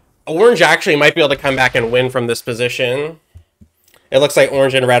 Yeah. Orange actually might be able to come back and win from this position. It looks like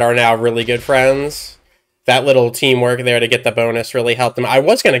orange and red are now really good friends. That little teamwork there to get the bonus really helped them. I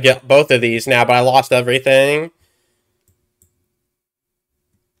was going to get both of these now, but I lost everything.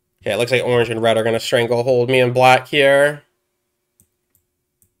 Okay, it looks like orange and red are going to stranglehold me and black here.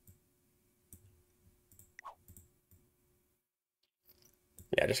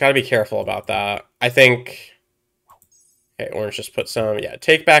 Yeah, just got to be careful about that. I think... Okay, orange just put some... Yeah,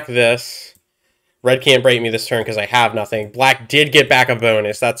 take back this. Red can't break me this turn because I have nothing. Black did get back a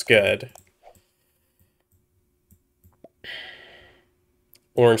bonus. That's good.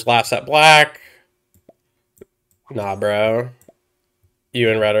 Orange laughs at black. Nah, bro.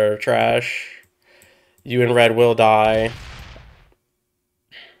 You and red are trash. You and red will die.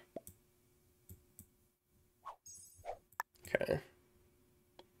 Okay.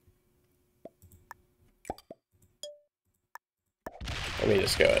 Let me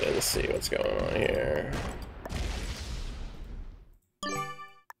just go ahead and see what's going on here.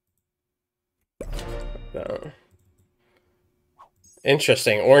 No.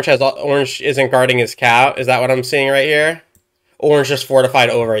 Interesting. Orange isn't guarding his cap. Is that what I'm seeing right here? Orange just fortified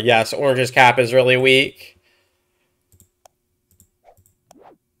over. Yes, orange's cap is really weak.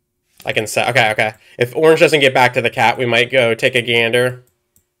 I can set. Okay, okay. If orange doesn't get back to the cap, we might go take a gander.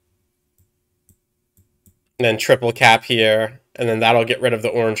 And then triple cap here. And then that'll get rid of the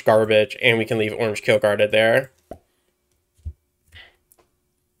orange garbage. And we can leave orange kill guarded there.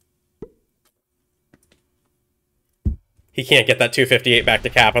 He can't get that 258 back to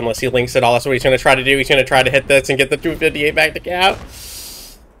cap unless he links it all. That's what he's going to try to do. He's going to try to hit this and get the 258 back to cap.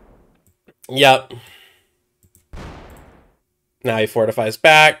 Yep. Now he fortifies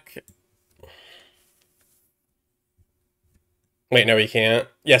back. Wait, no, he can't.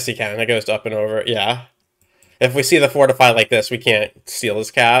 Yes, he can. It goes up and over. Yeah. If we see the fortify like this, we can't steal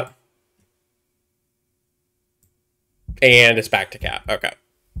his cap. And it's back to cap. Okay.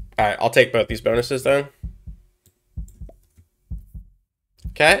 All right, I'll take both these bonuses then.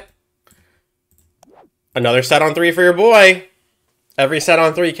 Okay. Another set on 3 for your boy. Every set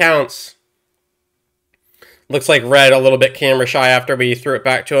on 3 counts. Looks like red a little bit camera shy after we threw it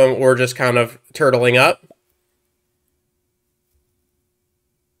back to him, or just kind of turtling up.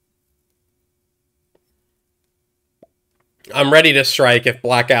 I'm ready to strike if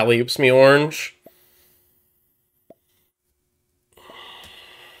black alley-oops me orange.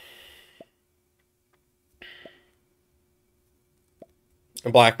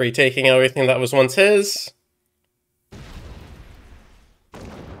 Black retaking everything that was once his.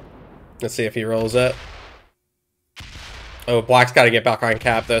 Let's see if he rolls it. Oh, black's got to get back on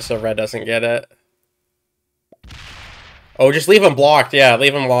cap, though, so red doesn't get it. Oh, just leave him blocked. Yeah,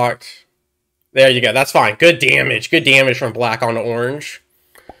 leave him blocked. There you go. That's fine. Good damage. Good damage from black on orange.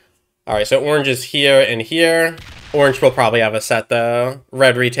 All right, so orange is here and here. Orange will probably have a set, though.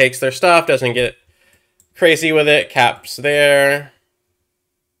 Red retakes their stuff. Doesn't get crazy with it. Cap's there.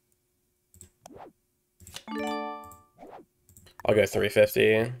 I'll go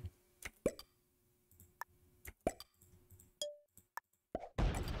 350.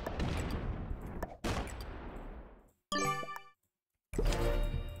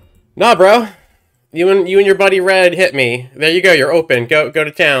 Nah, bro. You and your buddy Red hit me. There you go. You're open. Go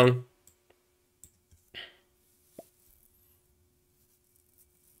to town.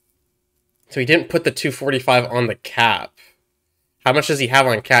 So he didn't put the 245 on the cap. How much does he have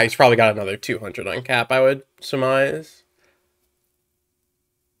on cap? He's probably got another 200 on cap, I would surmise.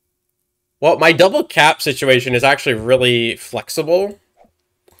 Well, my double cap situation is actually really flexible,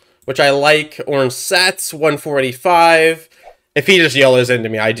 which I like. Orange sets, 145. If he just yellows into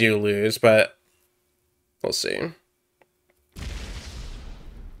me, I do lose, but we'll see.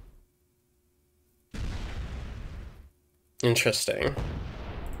 Interesting.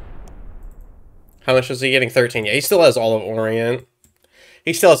 How much is he getting? 13. Yeah, he still has all of Orient.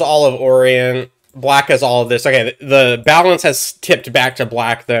 He still has all of Orient. Black has all of this. Okay, the balance has tipped back to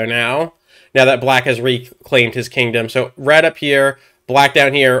black, though, now. Now that black has reclaimed his kingdom. So red up here, black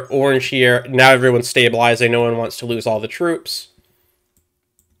down here, orange here. Now everyone's stabilizing. No one wants to lose all the troops.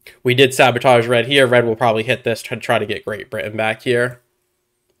 We did sabotage red here. Red will probably hit this to try to get Great Britain back here.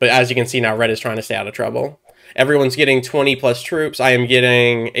 But as you can see now, red is trying to stay out of trouble. Everyone's getting 20 plus troops. I am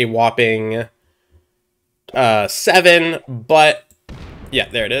getting a whopping 7, but yeah,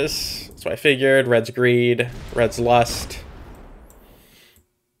 there it is. That's what I figured. Red's greed, red's lust.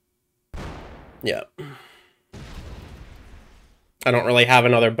 Yeah. I don't really have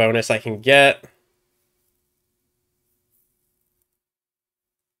another bonus I can get.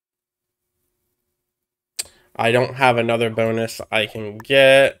 I don't have another bonus I can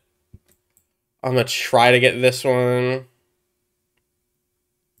get. I'm going to try to get this one.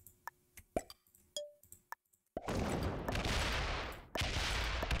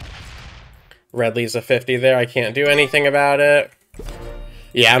 Red leaves a 50 there. I can't do anything about it.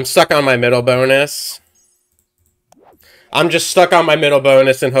 Yeah, I'm stuck on my middle bonus. I'm just stuck on my middle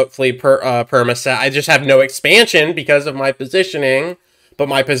bonus and hopefully permaset. I just have no expansion because of my positioning. But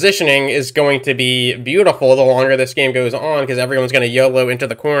my positioning is going to be beautiful the longer this game goes on because everyone's going to YOLO into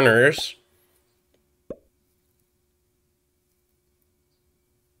the corners.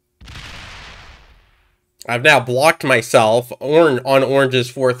 I've now blocked myself on orange's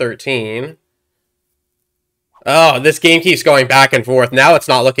 413. Oh, this game keeps going back and forth. Now it's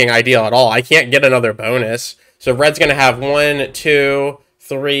not looking ideal at all. I can't get another bonus. So red's going to have 1, 2,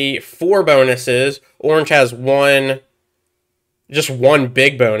 3, 4 bonuses. Orange has just one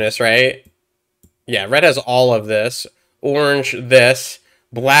big bonus, right? Yeah, red has all of this. Orange, this.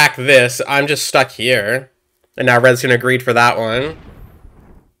 Black, this. I'm just stuck here. And now red's going to greed for that one.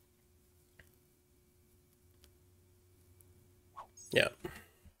 Yeah.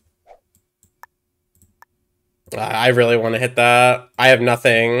 I really want to hit that. I have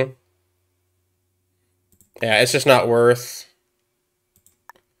nothing. Yeah, it's just not worth...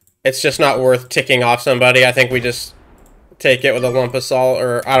 It's just not worth ticking off somebody. I think we just take it with a lump of salt,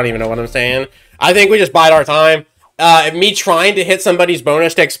 or I don't even know what I'm saying. I think we just bide our time. Me trying to hit somebody's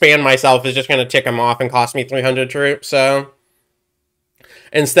bonus to expand myself is just going to tick them off and cost me 300 troops, so...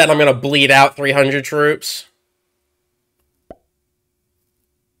 Instead, I'm going to bleed out 300 troops.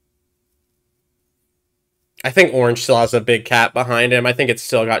 I think orange still has a big cap behind him. I think it's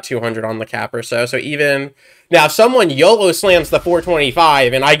still got 200 on the cap or so. So even now, if someone YOLO slams the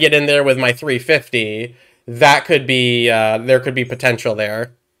 425 and I get in there with my 350, that could be there could be potential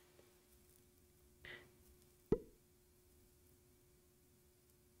there.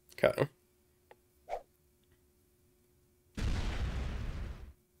 Okay.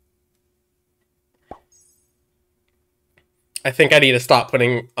 I think I need to stop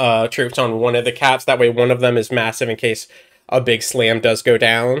putting troops on one of the caps. That way one of them is massive in case a big slam does go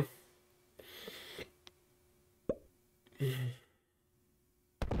down.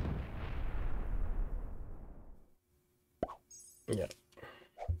 Yeah.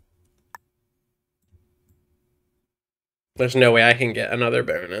 There's no way I can get another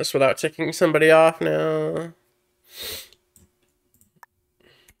bonus without ticking somebody off now.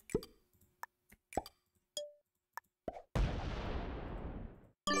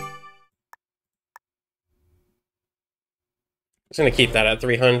 Just gonna keep that at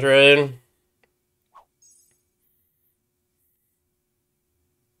 300.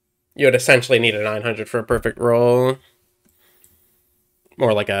 You would essentially need a 900 for a perfect roll.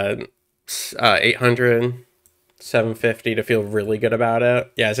 More like a 800, 750 to feel really good about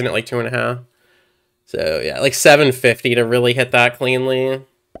it. Yeah, isn't it like 2.5? So yeah, like 750 to really hit that cleanly.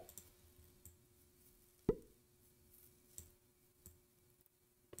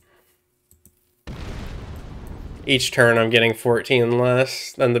 Each turn I'm getting 14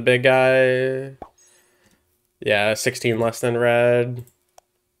 less than the big guy. Yeah, 16 less than red.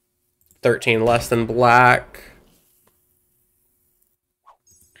 13 less than black.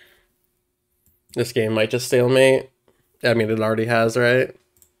 This game might just stalemate. I mean, it already has, right?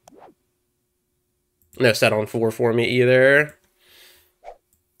 No set on 4 for me either.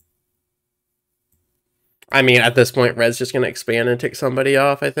 I mean, at this point, red's just going to expand and take somebody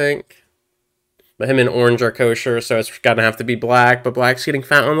off, I think. But him and orange are kosher, so it's going to have to be black. But black's getting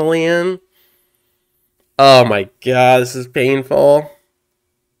fat on the land. Oh my god, this is painful.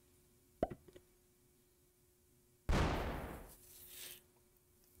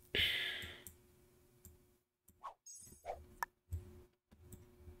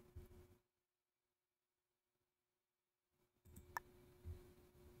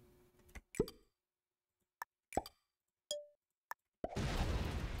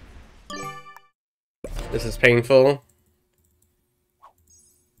 This is painful.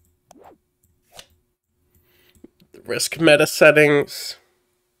 The risk meta settings.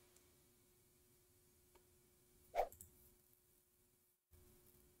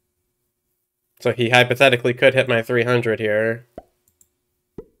 So he hypothetically could hit my 300 here.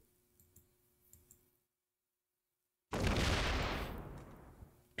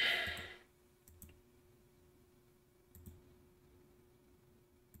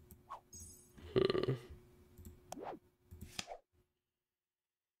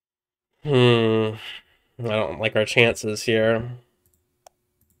 I don't like our chances here.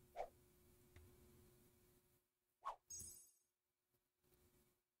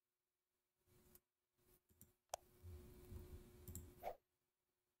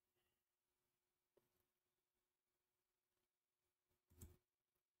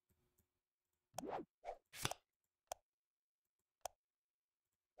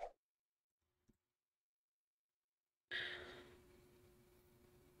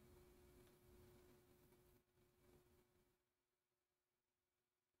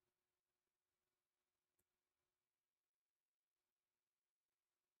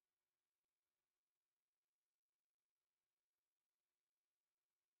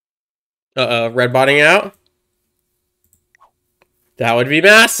 Red botting out? That would be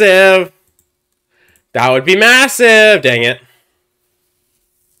massive! That would be massive! Dang it.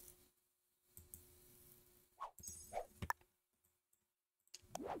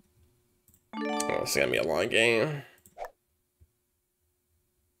 Oh, this is gonna be a long game.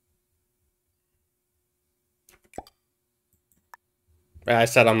 I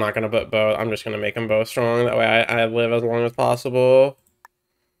said I'm not gonna put both. I'm just gonna make them both strong. That way I live as long as possible.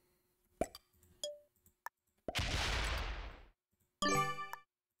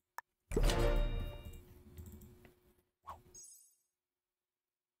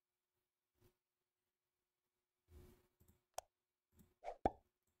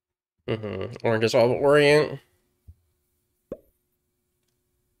 Orange is all but Orient.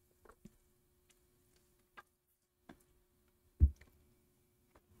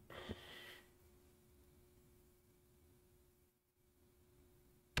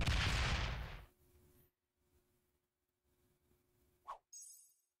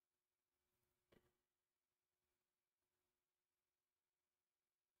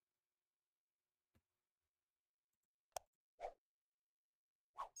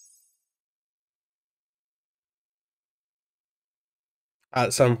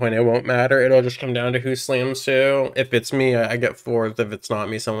 At some point, it won't matter. It'll just come down to who slams who. If it's me, I get fourth. If it's not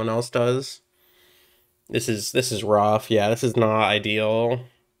me, someone else does. This is rough. Yeah, this is not ideal.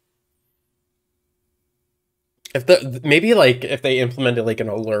 If maybe like if they implemented like an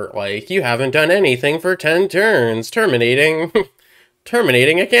alert, like you haven't done anything for 10 turns, terminating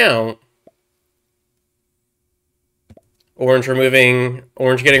account. Orange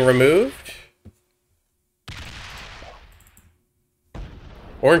getting removed.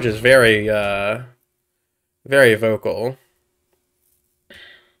 Orange is very vocal.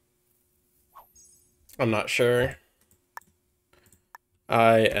 I'm not sure.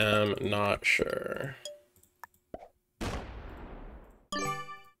 I am not sure.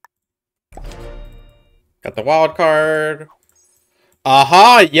 Got the wild card.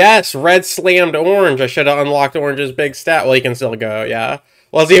 Aha, yes, red slammed orange. I should have unlocked orange's big stat. Well, he can still go, yeah.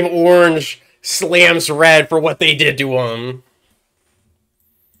 Let's see if orange slams red for what they did to him.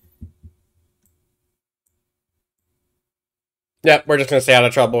 Yep, we're just gonna stay out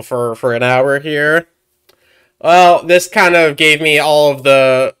of trouble for an hour here. Well, this kind of gave me all of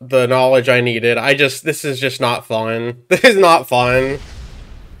the knowledge I needed. This is just not fun. This is not fun.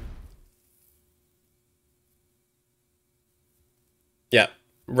 Yep,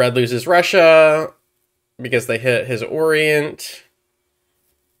 red loses Russia because they hit his Orient.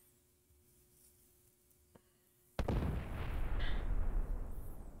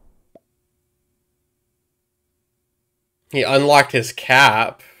 He unlocked his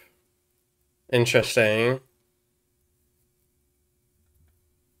cap. Interesting.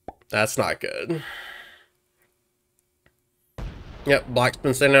 That's not good. Yep, black's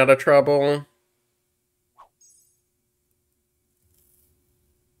been staying out of trouble.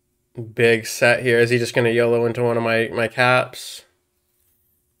 Big set here. Is he just going to YOLO into one of my caps?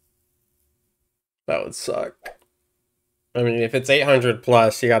 That would suck. I mean, if it's 800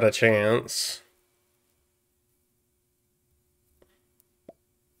 plus, you got a chance.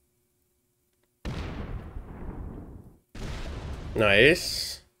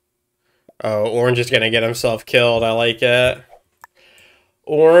 Nice. Oh, Orange is going to get himself killed. I like it.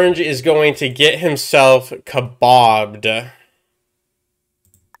 Orange is going to get himself kebabbed.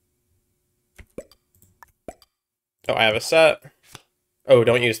 Oh, I have a set. Oh,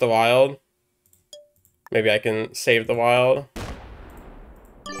 don't use the wild. Maybe I can save the wild.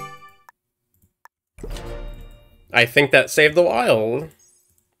 I think that saved the wild.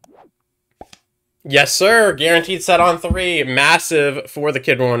 Yes, sir. Guaranteed set on 3. Massive for the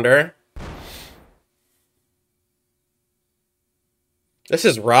Kid Wonder. This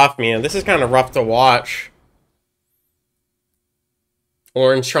is rough, man. This is kind of rough to watch.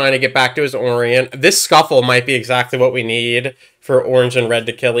 Orange trying to get back to his Orient. This scuffle might be exactly what we need for Orange and Red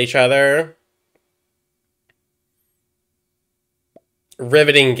to kill each other.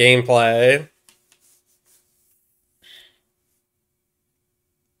 Riveting gameplay.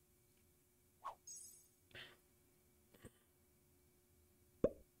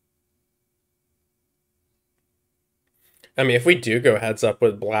 I mean, if we do go heads up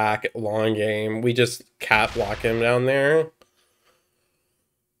with black long game, we just cap block him down there.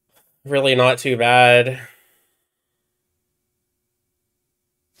 Really not too bad.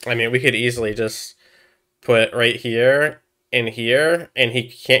 I mean, we could easily just put right here and here, and he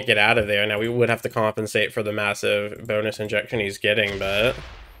can't get out of there. Now, we would have to compensate for the massive bonus injection he's getting, but...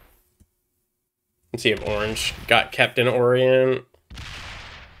 Let's see if Orange got kept in Orient.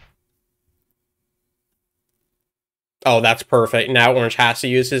 Oh, that's perfect. Now Orange has to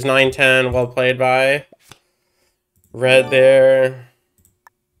use his 9-10. Well played by Red there.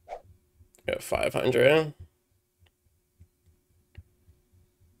 Got 500.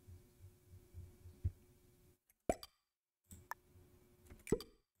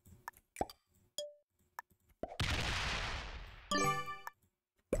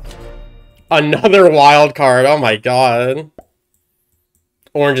 Another wild card. Oh my god.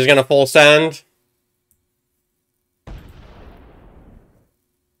 Orange is gonna full send.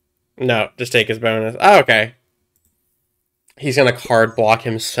 No, just take his bonus. Oh, okay. He's gonna card block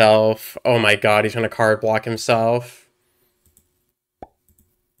himself. Oh my god, he's gonna card block himself.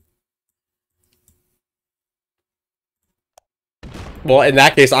 Well, in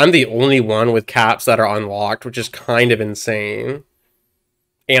that case, I'm the only one with caps that are unlocked, which is kind of insane.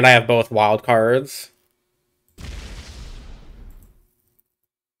 And I have both wild cards.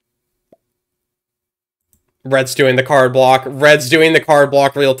 Red's doing the card block. Red's doing the card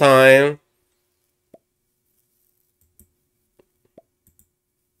block real time.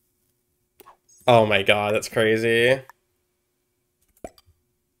 Oh my god, that's crazy.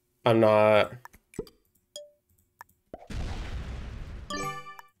 I'm not...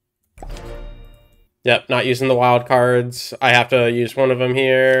 Yep, not using the wild cards. I have to use one of them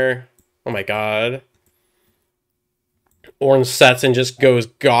here. Oh my god. Orange sets and just goes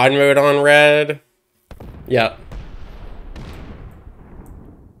God mode on red. Yep.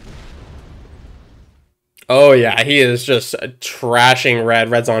 Oh yeah, he is just trashing red.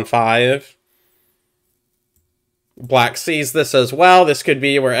 Red's on 5. Black sees this as well. This could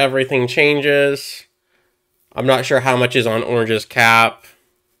be where everything changes. I'm not sure how much is on orange's cap.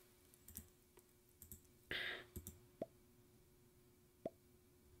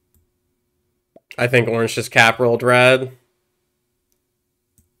 I think orange just cap rolled red.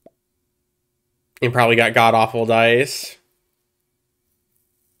 He probably got god-awful dice.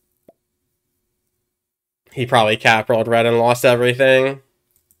 He probably cap rolled red and lost everything.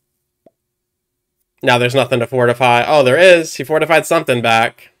 Now there's nothing to fortify. Oh, there is. He fortified something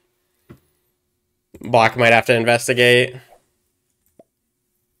back. Black might have to investigate.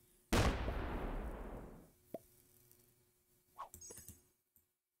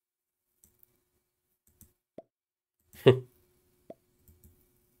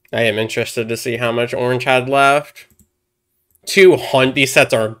 I am interested to see how much orange had left. 200. These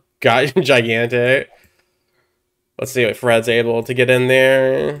sets are gigantic. Let's see if red's able to get in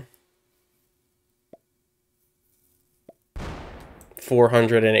there.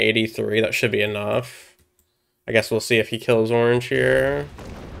 483. That should be enough. I guess we'll see if he kills orange here.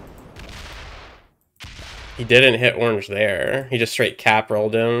 He didn't hit orange there. He just straight cap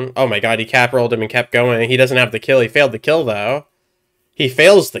rolled him. Oh my god, he cap rolled him and kept going. He doesn't have the kill. He failed the kill, though. He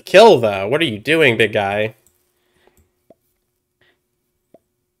fails the kill, though. What are you doing, big guy?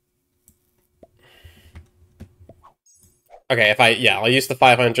 Okay, I'll use the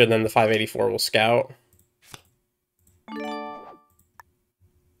 500, then the 584 will scout.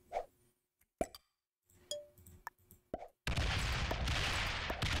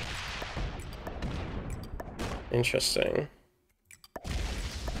 Interesting.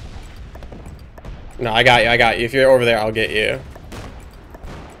 No, I got you. If you're over there, I'll get you.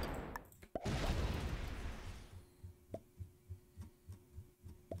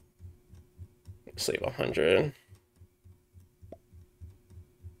 Let's leave 100.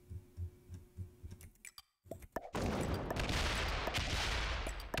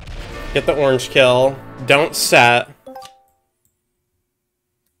 Get the orange kill. Don't set.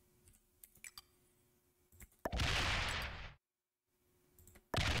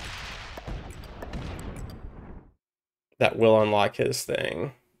 That will unlock his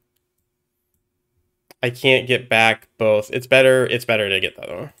thing. I can't get back both. It's better to get that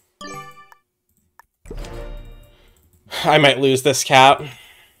one. I might lose this cap.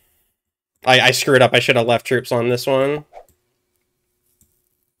 I screwed up. I should have left troops on this one.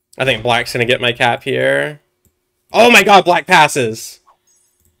 I think black's gonna get my cap here. Oh my god, black passes!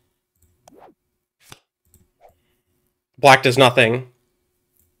 Black does nothing.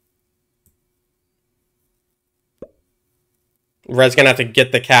 Red's gonna have to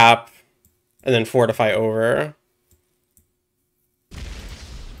get the cap and then fortify over.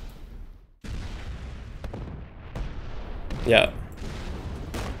 Yeah.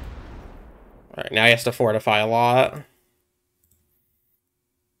 Alright, now he has to fortify a lot.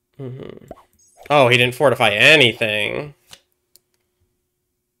 Oh, he didn't fortify anything.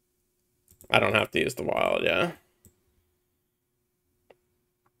 I don't have to use the wild, yeah.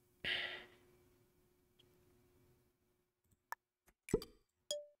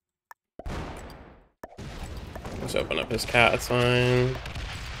 Let's open up his cat sign.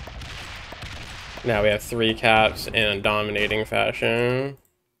 Now we have 3 caps in a dominating fashion.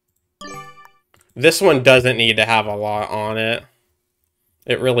 This one doesn't need to have a lot on it.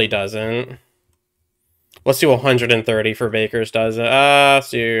 It really doesn't. Let's do 130 for Baker's dozen.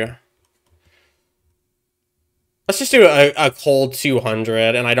 Let's just do a cold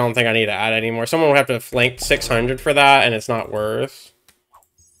 200, and I don't think I need to add any more. Someone would have to flank 600 for that, and it's not worth.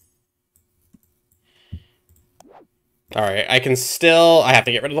 Alright, I have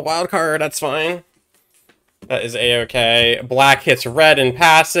to get rid of the wild card, that's fine. That is a-okay. Black hits red and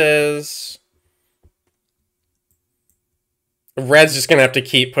passes. Red's just gonna have to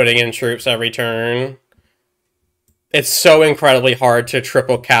keep putting in troops every turn. It's so incredibly hard to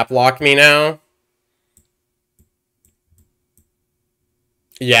triple cap lock me now.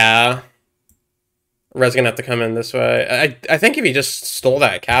 Yeah. Red's gonna have to come in this way. I think if he just stole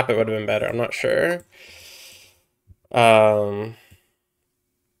that cap, it would have been better. I'm not sure.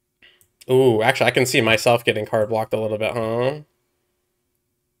 Ooh, actually, I can see myself getting card blocked a little bit, huh? I'm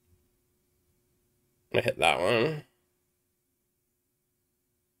gonna hit that one.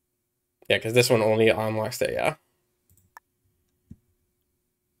 Yeah, because this one only unlocks it, yeah.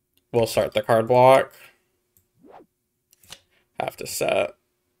 We'll start the card block. Have to set.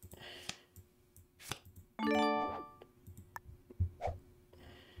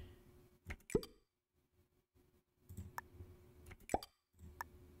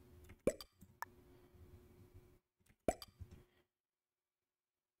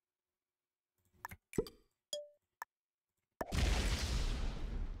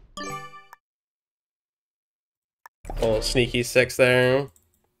 A little sneaky 6 there.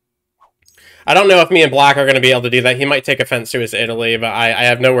 I don't know if me and Black are going to be able to do that. He might take offense to his Italy, but I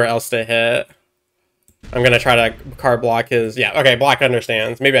have nowhere else to hit. I'm going to try to card block his... Yeah, okay, Black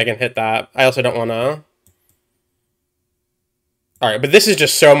understands. Maybe I can hit that. I also don't want to... Alright, but this is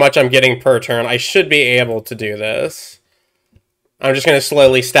just so much I'm getting per turn. I should be able to do this. I'm just going to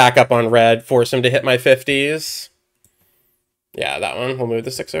slowly stack up on red, force him to hit my 50s. Yeah, that one. We'll move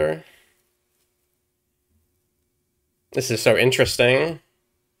the 6 over. This is so interesting.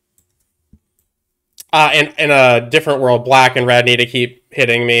 In a different world, Black and red need to keep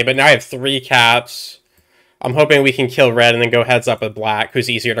hitting me, but now I have 3 caps. I'm hoping we can kill red and then go heads up with Black, who's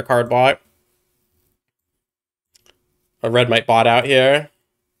easier to card block. A red might bot out here.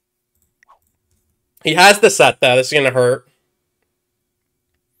 He has the set, though. This is going to hurt.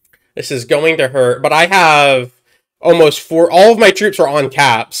 This is going to hurt, but I have almost 4... All of my troops are on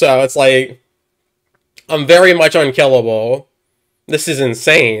cap, so it's like... I'm very much unkillable. This is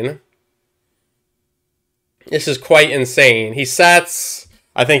insane. This is quite insane. He sets...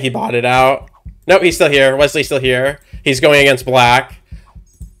 I think he botted out. Nope, he's still here. Wesley's still here. He's going against Black.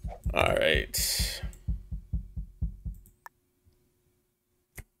 Alright.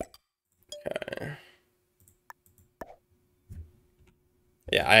 Okay.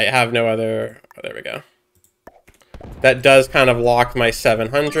 Yeah, I have no other... Oh, there we go. That does kind of lock my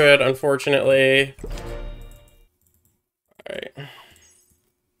 700, unfortunately. Alright.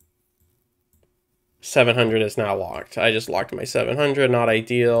 700 is now locked. I just locked my 700, not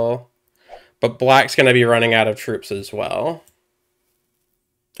ideal. But Black's going to be running out of troops as well.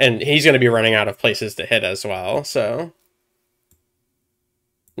 And he's going to be running out of places to hit as well, so...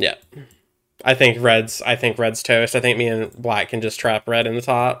 Yeah. I think red's toast. I think me and Black can just trap red in the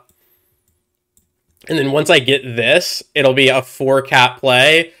top. And then once I get this, it'll be a 4 cap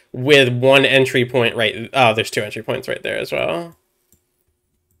play with 1 entry point right... Oh, there's 2 entry points right there as well.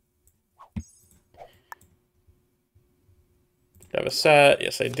 Do I have a set?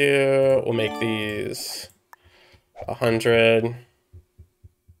 Yes, I do. We'll make these 100.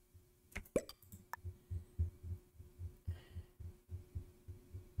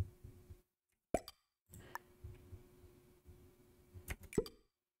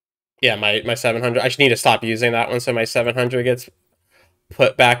 Yeah, my 700. I just need to stop using that one so my 700 gets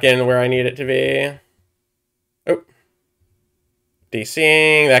put back in where I need it to be. Oh.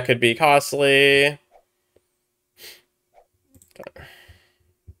 DCing. That could be costly.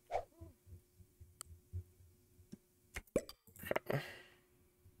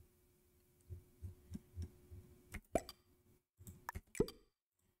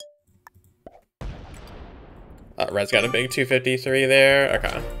 Red's got a big 253 there.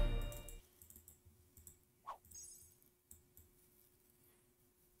 Okay.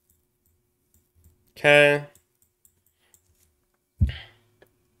 Okay.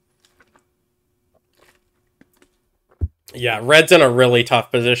 Yeah, red's in a really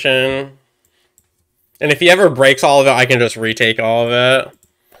tough position. And if he ever breaks all of it, I can just retake all of it.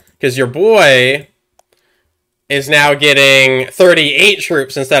 Because your boy is now getting 38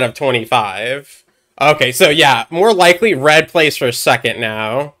 troops instead of 25. Okay, so yeah, more likely red plays for second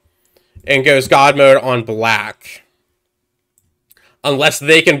now. And goes God mode on Black. Unless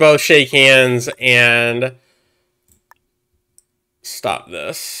they can both shake hands and stop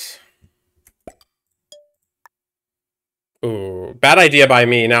this. Ooh, bad idea by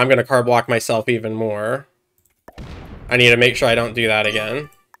me. Now I'm going to card block myself even more. I need to make sure I don't do that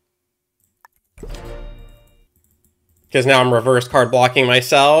again. Because now I'm reverse card blocking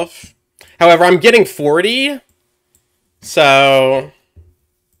myself. However, I'm getting 40. So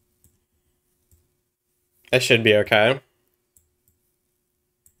that should be okay.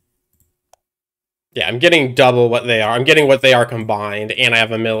 Yeah, I'm getting double what they are. I'm getting what they are combined, and I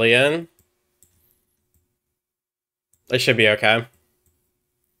have 1 million. It should be okay.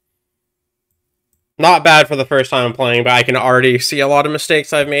 Not bad for the first time I'm playing, but I can already see a lot of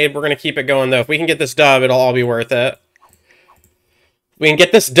mistakes I've made. We're going to keep it going, though. If we can get this dub, it'll all be worth it. If we can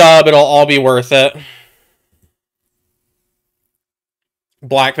get this dub, it'll all be worth it.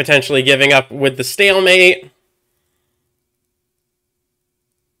 Black potentially giving up with the stalemate.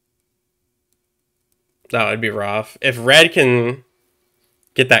 That would be rough. If red can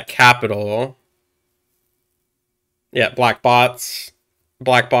get that capital. Yeah, black bots.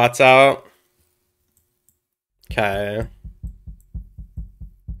 Black bots out. Okay.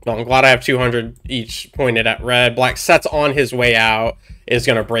 Well, I'm glad I have 200 each pointed at red. Black sets on his way out, is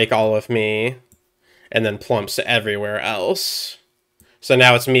going to break all of me, and then plumps everywhere else. So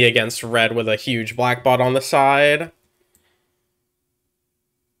now it's me against red with a huge black bot on the side.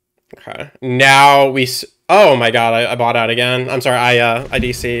 Okay. Now we... Oh my god, I bought out again. I'm sorry, I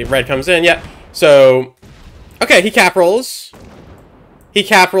DC. Red comes in, yeah. So... Okay, he cap rolls. He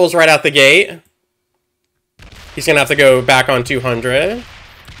cap rolls right out the gate. He's going to have to go back on 200.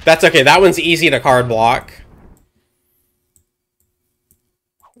 That's okay. That one's easy to card block.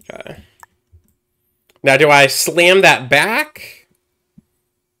 Okay. Now, do I slam that back?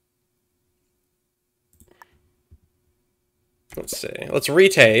 Let's see. Let's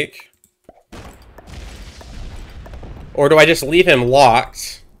retake. Or do I just leave him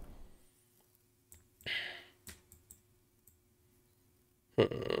locked?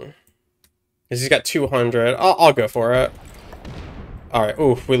 Because he's got 200. I'll go for it. Alright,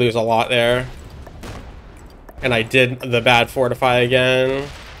 oof, we lose a lot there. And I did the bad fortify again.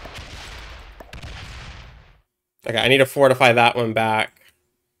 Okay, I need to fortify that one back.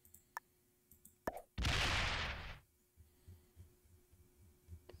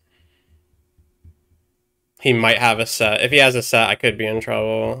 He might have a set. If he has a set, I could be in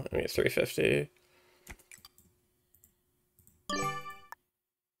trouble. I mean, 350.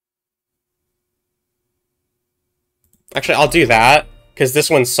 Actually, I'll do that, because this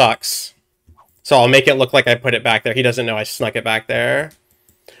one sucks. So I'll make it look like I put it back there. He doesn't know I snuck it back there.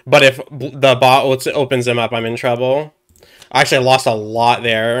 But if the bot opens him up, I'm in trouble. I actually lost a lot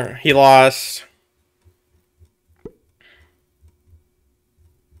there. He lost...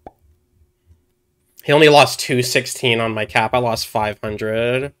 He only lost 216 on my cap. I lost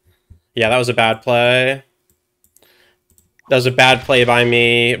 500. Yeah, that was a bad play. That was a bad play by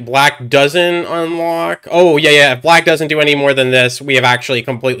me. Black doesn't unlock. Oh, yeah. If black doesn't do any more than this, we have actually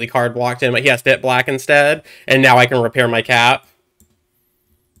completely card blocked him. He has to hit black instead. And now I can repair my cap.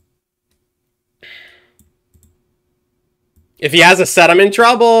 If he has a set, I'm in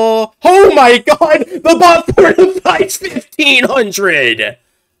trouble. Oh my god! The bot fortifies 1500!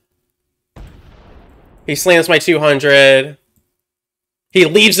 He slams my 200. He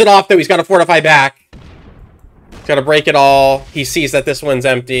leaves it off, though. He's got to fortify back. He's got to break it all. He sees that this one's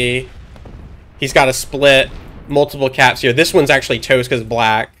empty. He's got to split multiple caps here. This one's actually toast because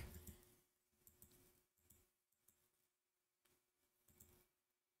black.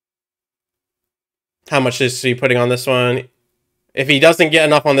 How much is he putting on this one? If he doesn't get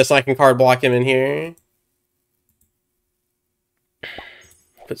enough on this, I can card block him in here.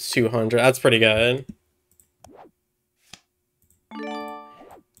 Puts 200. That's pretty good.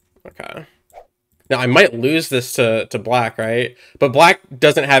 Okay. Now, I might lose this to black, right? But black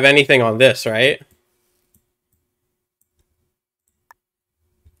doesn't have anything on this, right?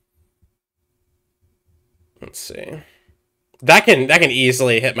 Let's see. That can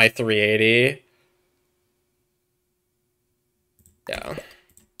easily hit my 380. Yeah.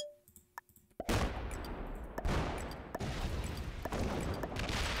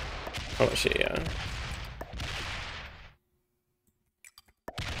 Oh, shit, yeah.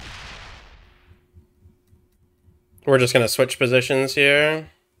 We're just going to switch positions here.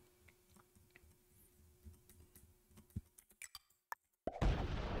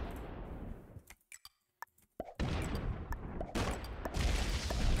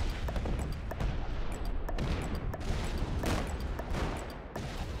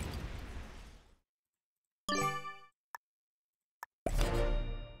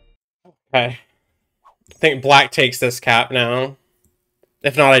 Okay. I think black takes this cap now.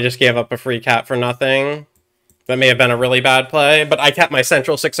 If not, I just gave up a free cap for nothing. That may have been a really bad play, but I kept my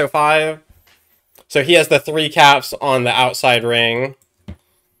central 605. So he has the 3 caps on the outside ring.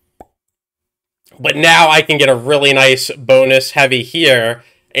 But now I can get a really nice bonus heavy here,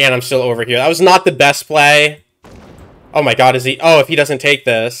 and I'm still over here. That was not the best play. Oh my god, is he... Oh, if he doesn't take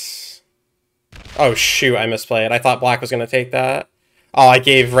this... Oh shoot, I misplayed. I thought black was going to take that. Oh, I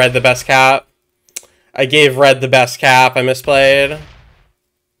gave red the best cap. I gave red the best cap. I misplayed.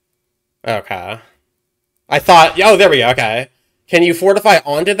 Okay. I thought... Oh, there we go. Okay. Can you fortify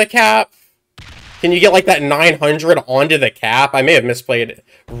onto the cap? Can you get, like, that 900 onto the cap? I may have misplayed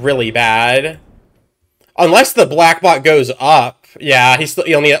really bad. Unless the black bot goes up. Yeah,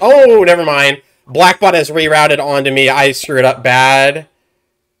 he only... Oh, never mind. Black bot has rerouted onto me. I screwed up bad.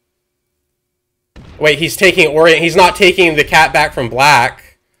 Wait, he's taking Orient. He's not taking the cap back from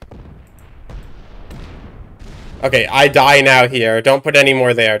black. Okay, I die now here. Don't put any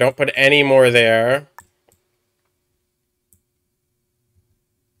more there. Don't put any more there.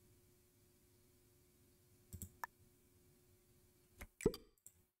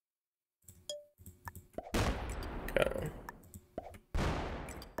 Okay.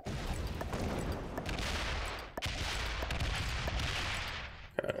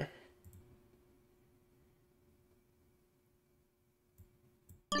 Okay.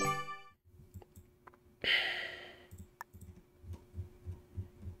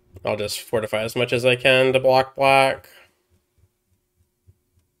 I'll just fortify as much as I can to block black.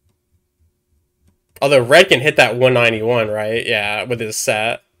 Although red can hit that 191, right? Yeah, with his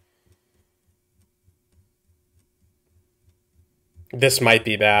set. This might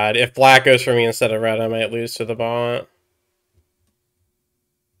be bad. If black goes for me instead of red, I might lose to the bot.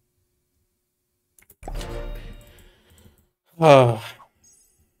 Oh.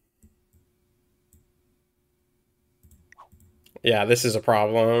 Yeah, this is a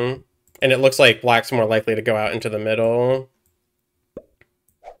problem. And it looks like black's more likely to go out into the middle.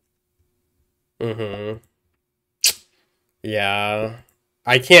 Mm-hmm. Yeah.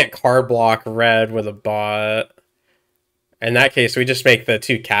 I can't card block red with a bot. In that case, we just make the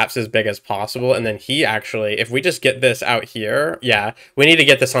two caps as big as possible, and then he actually, if we just get this out here, yeah, we need to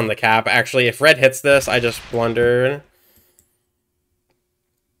get this on the cap. Actually, if red hits this, I just blundered.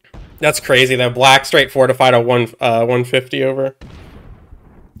 That's crazy, though. Black straight fortified a 150 over.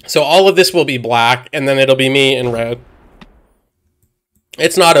 So all of this will be black, and then it'll be me in red.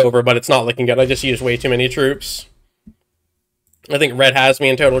 It's not over, but it's not looking good. I just used way too many troops. I think red has me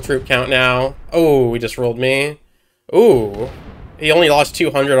in total troop count now. Oh, he just rolled me. Ooh. He only lost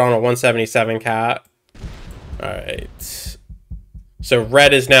 200 on a 177 cap. Alright. So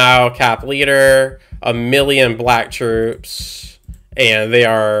red is now cap leader. 1,000,000 black troops. And they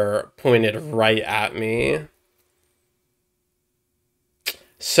are pointed right at me.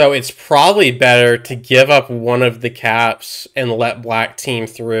 So it's probably better to give up one of the caps and let black team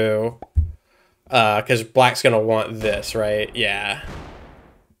through. Because black's going to want this, right? Yeah.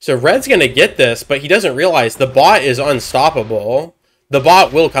 So red's going to get this, but he doesn't realize the bot is unstoppable. The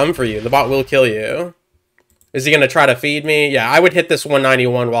bot will come for you. The bot will kill you. Is he going to try to feed me? Yeah, I would hit this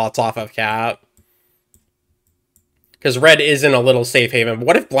 191 while it's off of cap. Because red is in a little safe haven. But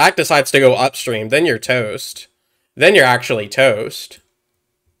what if black decides to go upstream? Then you're toast. Then you're actually toast.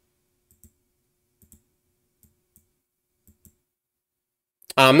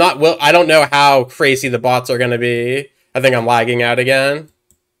 I don't know how crazy the bots are going to be. I think I'm lagging out again.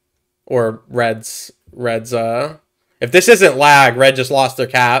 Or red's, if this isn't lag, red just lost their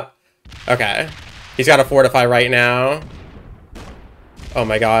cap. Okay. He's got to fortify right now. Oh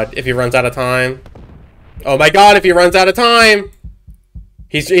my god, if he runs out of time. Oh my god, if he runs out of time.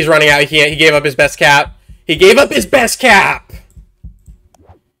 He's running out, he gave up his best cap. He gave up his best cap!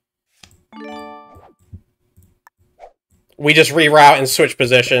 We just reroute and switch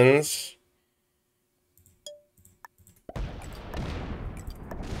positions.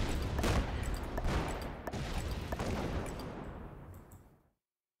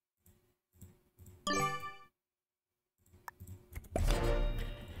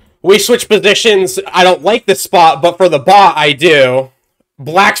 We switch positions. I don't like this spot, but for the bot, I do.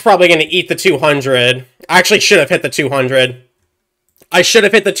 Black's probably going to eat the 200. I actually should have hit the 200. I should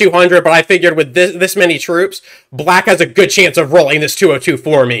have hit the 200, but I figured with this many troops, black has a good chance of rolling this 202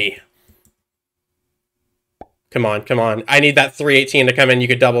 for me. Come on, come on. I need that 318 to come in. You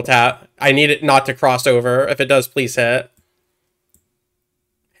could double tap. I need it not to cross over. If it does, please hit.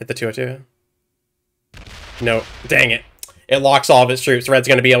 Hit the 202. No, dang it. It locks all of its troops. Red's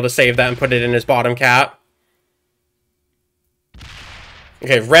going to be able to save that and put it in his bottom cap.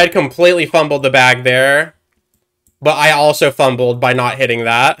 Okay, red completely fumbled the bag there. But I also fumbled by not hitting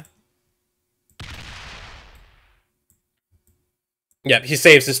that. Yep, he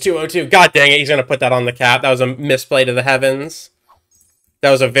saves his 202. God dang it, he's going to put that on the cap. That was a misplay to the heavens.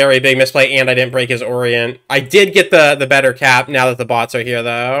 That was a very big misplay, and I didn't break his Orient. I did get the better cap now that the bots are here,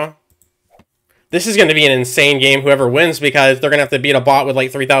 though. This is going to be an insane game, whoever wins, because they're going to have to beat a bot with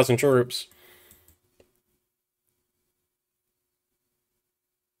like 3,000 troops.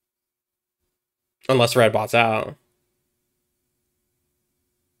 Unless red bots out.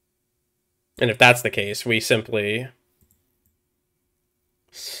 And if that's the case, we simply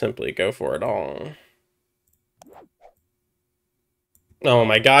go for it all. Oh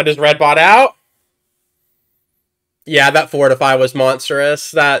my god, is red bot out? Yeah, that fortify was monstrous.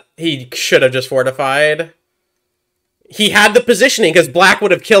 That he should have just fortified. He had the positioning because black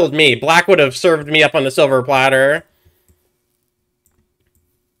would have killed me. Black would have served me up on the silver platter.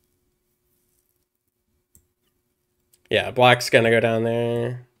 Yeah, black's gonna go down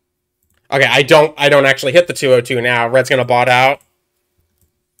there. Okay, I don't actually hit the 202 now. Red's gonna bot out.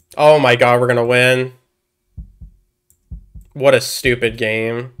 Oh my god, we're gonna win. What a stupid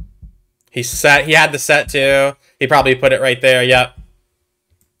game. He had the set too. He probably put it right there. Yep.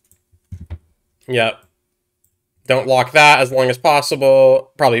 Yep. Don't lock that as long as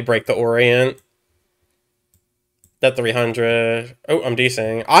possible. Probably break the Orient. That 300. Oh, I'm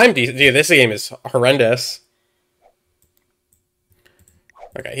decing. Dude, this game is horrendous.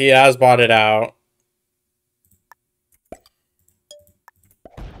 Okay, he has bought it out.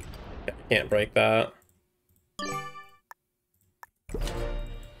 Can't break that.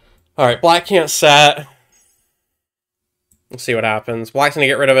 Alright, black can't set. Let's see what happens. Black's gonna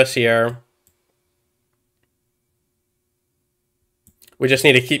get rid of us here. We just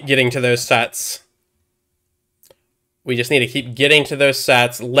need to keep getting to those sets. We just need to keep getting to those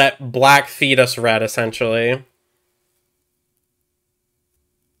sets. Let black feed us red, essentially.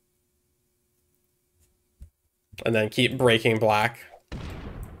 And then keep breaking black.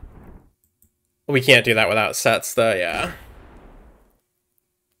 We can't do that without sets, though, yeah.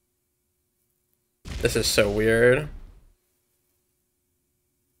 This is so weird.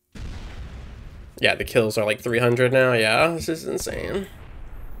 Yeah, the kills are like 300 now. Yeah, this is insane.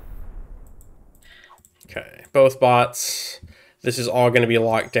 Okay, both bots. This is all going to be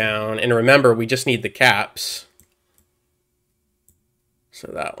locked down. And remember, we just need the caps. So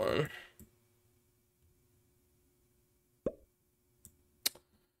that one.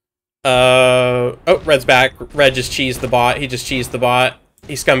 Oh, red's back. Red just cheesed the bot. He just cheesed the bot.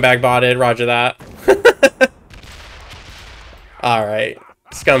 He scumbag botted. Roger that. Alright.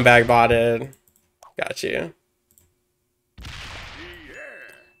 Scumbag botted. Got you.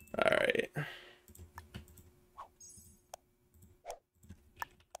 Alright.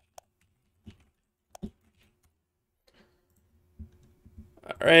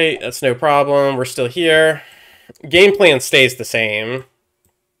 Alright, that's no problem. We're still here. Game plan stays the same.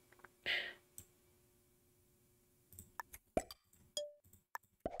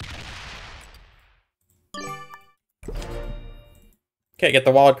 Can't get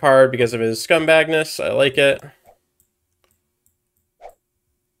the wild card because of his scumbagness. I like it.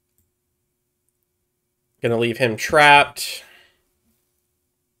 Gonna leave him trapped.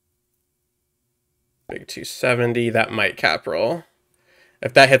 Big 270. That might cap roll.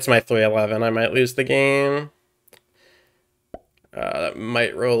 If that hits my 311, I might lose the game. That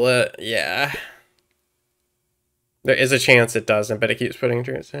might roll it. Yeah. There is a chance it doesn't, but it keeps putting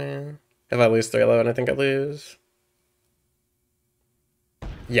truth in. If I lose 311, I think I lose.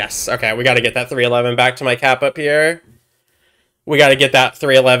 Yes. Okay, we got to get that 311 back to my cap up here. We got to get that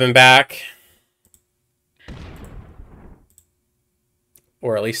 311 back.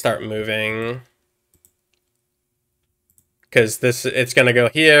 Or at least start moving. Because it's going to go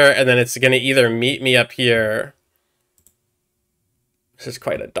here, and then it's going to either meet me up here. This is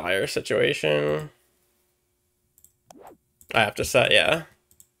quite a dire situation. I have to set, yeah.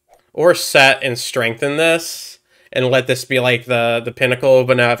 Or set and strengthen this. And let this be like the pinnacle.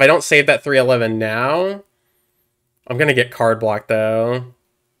 But now, if I don't save that 311 now, I'm going to get card blocked, though.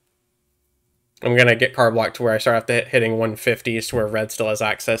 I'm going to get card blocked to where I start after hitting 150s to where red still has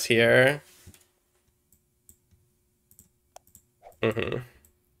access here.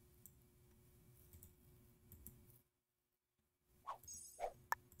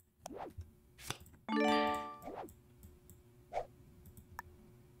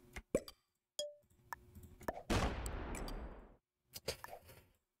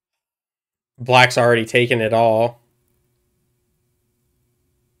 Black's already taken it all.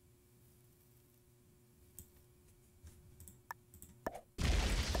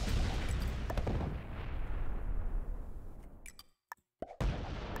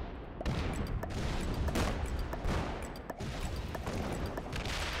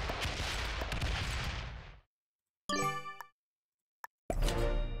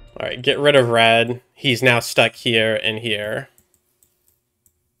 All right, get rid of red. He's now stuck here and here.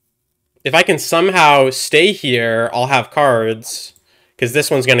 If I can somehow stay here, I'll have cards. Because this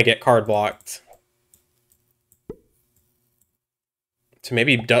one's going to get card blocked. So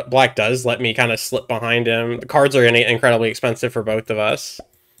maybe black does let me kind of slip behind him. The cards are incredibly expensive for both of us.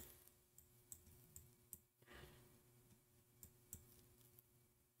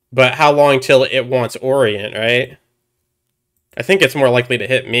 But how long till it wants Orient, right? I think it's more likely to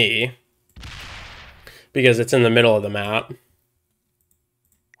hit me. Because it's in the middle of the map.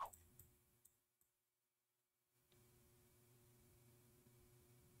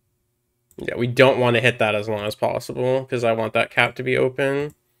 Yeah, we don't want to hit that as long as possible, because I want that cap to be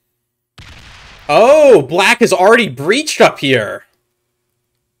open. Oh, black has already breached up here.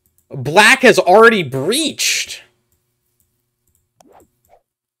 Black has already breached.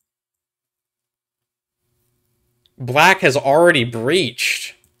 Black has already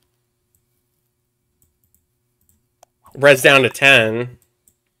breached. Red's down to 10.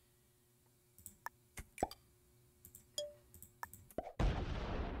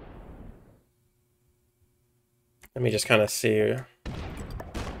 Let me just kind of see.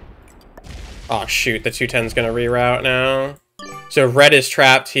 Oh, shoot. The 210's going to reroute now. So red is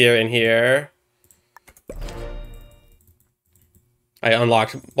trapped here and here. I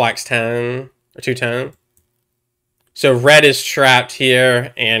unlocked black's 10. Or 210. So red is trapped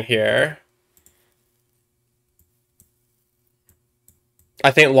here and here.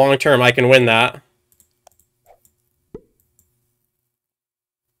 I think long term I can win that.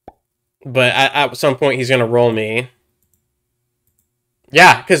 But at some point he's going to roll me.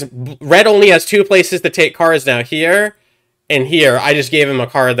 Yeah, because red only has 2 places to take cards now. Here and here. I just gave him a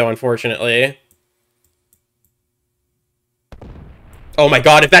card, though, unfortunately. Oh my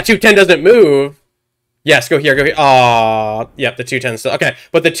god, if that 210 doesn't move... Yes, go here, go here. Aw, yep, the 210 still... Okay,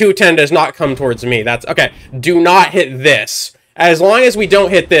 but the 210 does not come towards me. That's... Okay, do not hit this. As long as we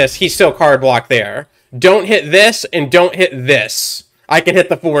don't hit this, he's still card blocked there. Don't hit this, and don't hit this. I can hit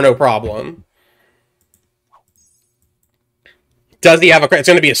the 4, no problem. Does he have a card? It's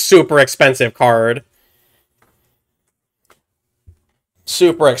going to be a super expensive card.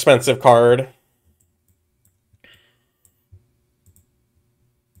 Super expensive card.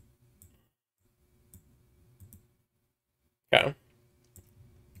 Okay.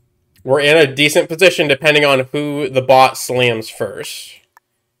 We're in a decent position depending on who the bot slams first.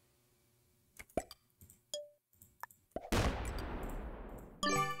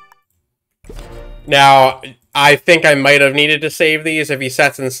 Now, I think I might have needed to save these if he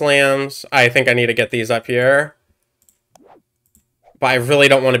sets and slams. I think I need to get these up here. But I really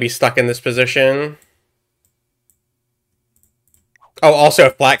don't want to be stuck in this position. Oh, also,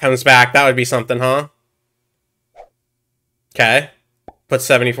 if black comes back, that would be something, huh? Okay. Put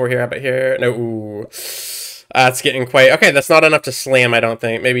 74 here, up here. No, ooh. That's getting quite... Okay, that's not enough to slam, I don't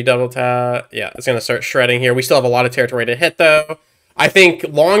think. Maybe double tap. Yeah, it's going to start shredding here. We still have a lot of territory to hit, though. I think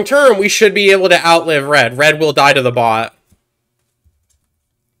long term, we should be able to outlive red. Red will die to the bot.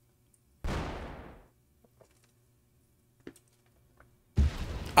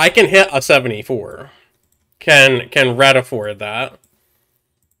 I can hit a 74. Can red afford that?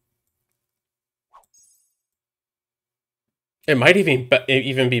 It might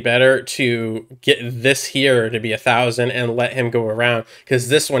even be better to get this here to be 1,000 and let him go around. Because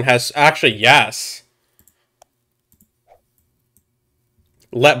this one has... Actually, yes.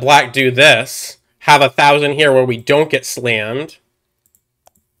 Let black do this. Have 1,000 here where we don't get slammed.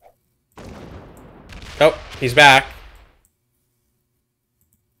 Oh, he's back.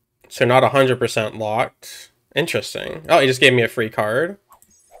 So not 100% locked. Interesting. Oh, he just gave me a free card.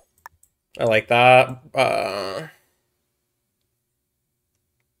 I like that.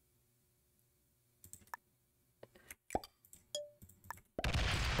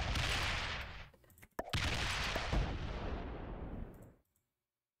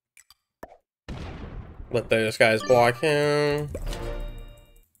 Let those guys block him.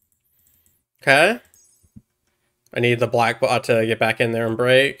 Okay. I need the black bot to get back in there and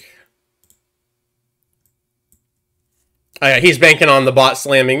break. Oh, yeah, he's banking on the bot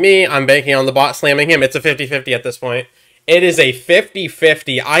slamming me. I'm banking on the bot slamming him. It's a 50-50 at this point. It is a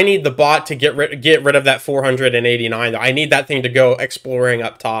 50-50. I need the bot to get rid of that 489. I need that thing to go exploring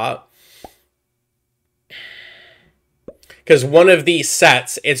up top. Because one of these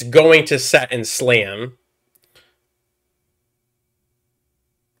sets, it's going to set and slam.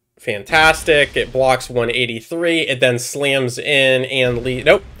 Fantastic. It blocks 183. It then slams in and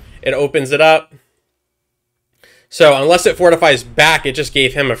nope. It opens it up. So unless it fortifies back, it just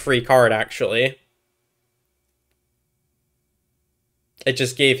gave him a free card, actually. It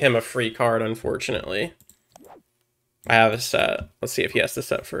just gave him a free card, unfortunately. I have a set. Let's see if he has to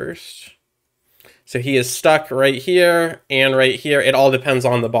set first. So he is stuck right here and right here. It all depends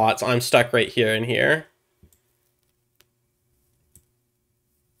on the bots. I'm stuck right here and here.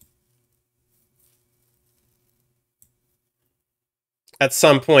 At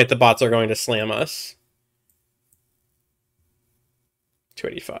some point, the bots are going to slam us.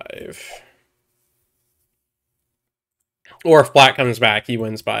 285. Or if black comes back, he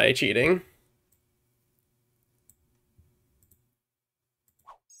wins by cheating.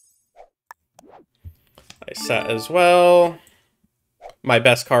 I set as well. My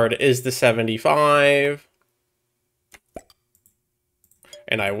best card is the 75.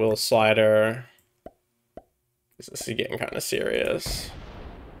 And I will slider. This is getting kind of serious.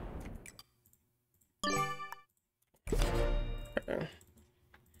 Okay.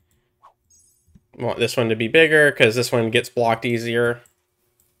 Want this one to be bigger because this one gets blocked easier.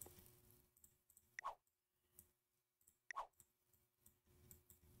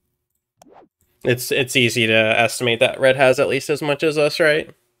 It's easy to estimate that red has at least as much as us,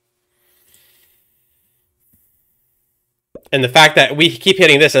 right? And the fact that we keep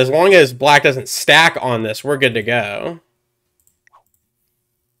hitting this, as long as black doesn't stack on this, we're good to go.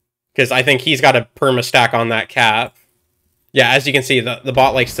 Because I think he's got a perma stack on that cap. Yeah, as you can see, the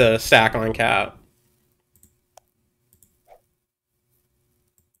bot likes to stack on cap.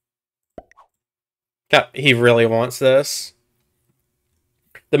 He really wants this.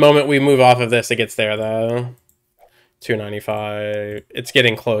 The moment we move off of this, it gets there, though. 295. It's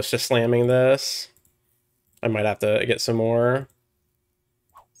getting close to slamming this. I might have to get some more.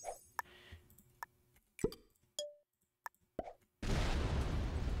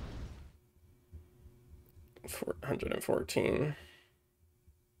 $414.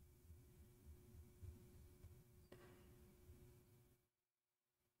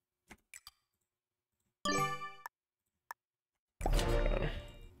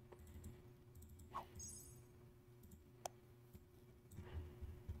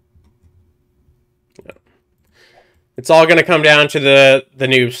 It's all going to come down to the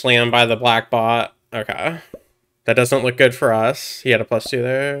noob slam by the black bot. Okay. That doesn't look good for us. He had a +2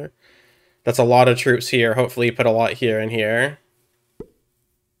 there. That's a lot of troops here. Hopefully he put a lot here and here.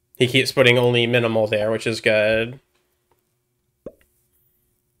 He keeps putting only minimal there, which is good.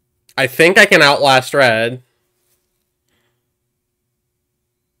 I think I can outlast red.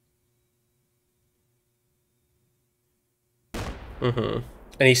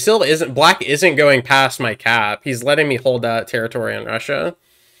 And he still isn't... Black isn't going past my cap. He's letting me hold that territory in Russia.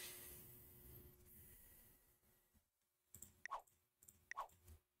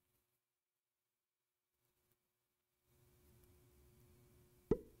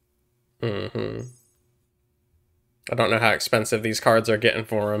 I don't know how expensive these cards are getting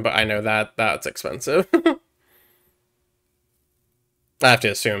for him, but I know that that's expensive. I have to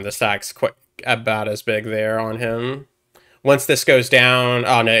assume the stack's quite about as big there on him. Once this goes down,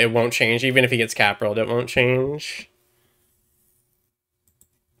 oh no, it won't change. Even if he gets cap rolled, it won't change.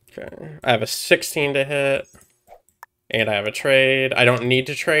 Okay, I have a 16 to hit. And I have a trade. I don't need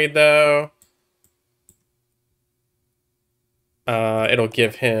to trade, though. It'll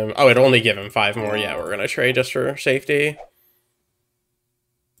give him... Oh, it'll only give him 5 more. Yeah, we're going to trade just for safety.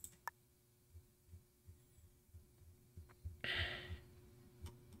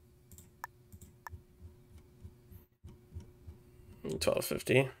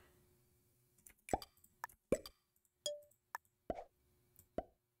 $12.50.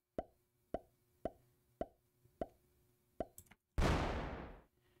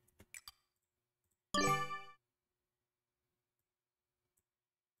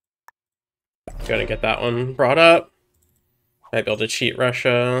 Gonna get that one brought up. Might be able to cheat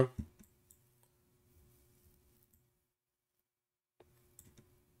Russia.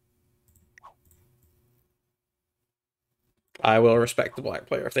 I will respect the black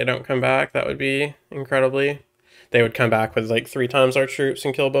player if they don't come back. That would be incredibly... They would come back with like 3 times our troops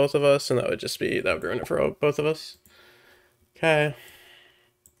and kill both of us, and that would just be... That would ruin it for both of us. Okay.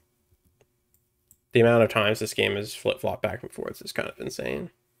 The amount of times this game is flip-flop back and forth is kind of insane.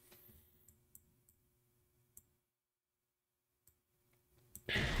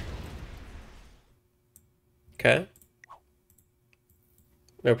 Okay.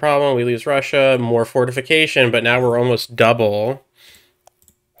 No problem. We lose Russia. More fortification, but now we're almost double.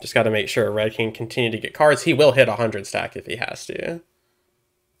 Just got to make sure red can continue to get cards. He will hit 100 stack if he has to.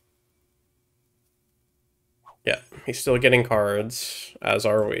 Yeah, he's still getting cards, as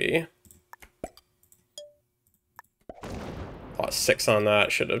are we. +6 on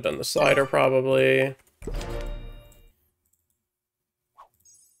that. Should have done the slider, probably.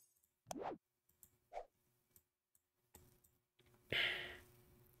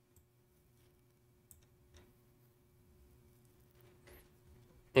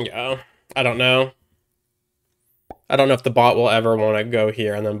 Yeah, I don't know. I don't know if the bot will ever want to go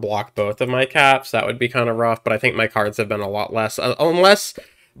here and then block both of my caps. That would be kind of rough, but I think my cards have been a lot less. Unless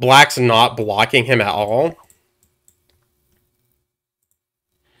black's not blocking him at all.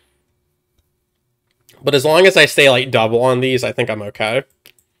 But as long as I stay like double on these, I think I'm okay.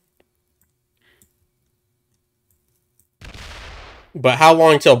 But how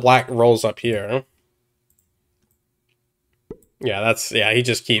long till black rolls up here? Yeah, he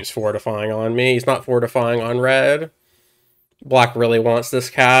just keeps fortifying on me. He's not fortifying on red. Black really wants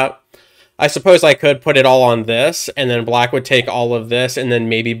this cap. I suppose I could put it all on this, and then black would take all of this, and then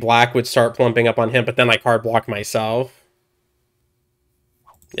maybe black would start plumping up on him, but then I card block myself.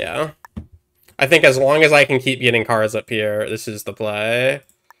 Yeah. I think as long as I can keep getting cards up here, this is the play.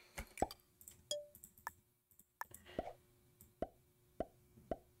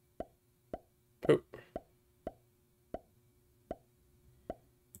 Oop.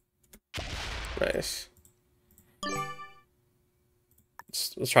 Nice.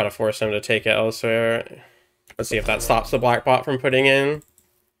 Let's try to force him to take it elsewhere. Let's see if that stops the black bot from putting in.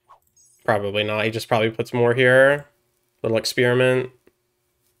 Probably not. He just probably puts more here. Little experiment.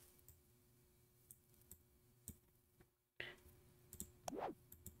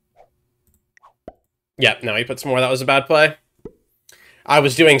 Yep, no, he puts more. That was a bad play. I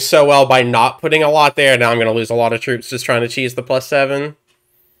was doing so well by not putting a lot there. Now I'm going to lose a lot of troops just trying to cheese the +7.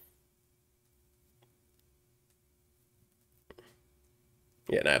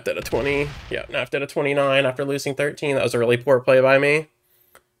 Yeah, napped at a 20. Yeah, napped at a 29 after losing 13. That was a really poor play by me.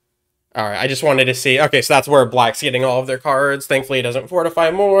 Alright, I just wanted to see. Okay, so that's where black's getting all of their cards. Thankfully, it doesn't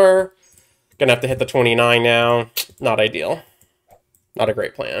fortify more. Gonna have to hit the 29 now. Not ideal. Not a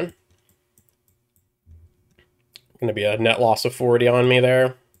great plan. Gonna be a net loss of 40 on me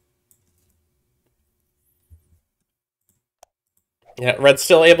there. Yeah, red's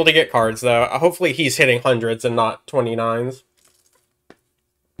still able to get cards, though. Hopefully he's hitting hundreds and not 29s.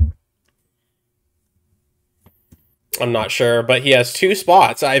 I'm not sure, but he has 2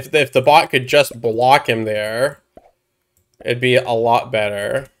 spots. If the bot could just block him there, it'd be a lot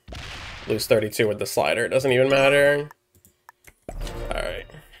better. Lose 32 with the slider. It doesn't even matter. Alright.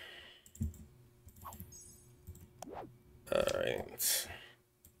 Alright.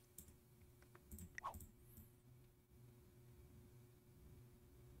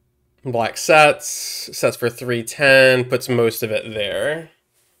 Black sets for 310, puts most of it there.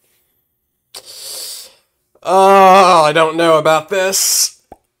 Oh, I don't know about this.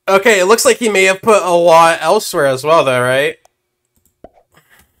 Okay, it looks like he may have put a lot elsewhere as well, though, right?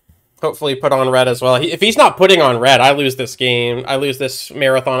 Hopefully put on red as well. If he's not putting on red, I lose this game. I lose this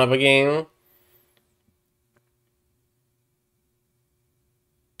marathon of a game.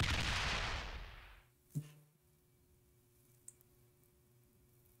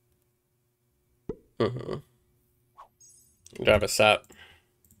 Do I have a set?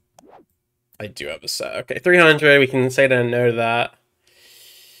 I do have a set. Okay, 300. We can say no to that.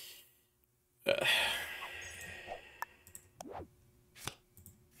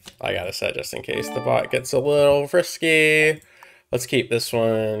 I got a set just in case the bot gets a little frisky. Let's keep this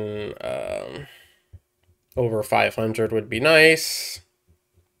one. Over 500 would be nice.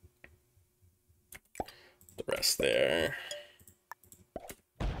 The rest there.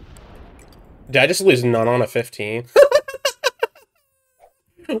 Did I just lose none on a 15?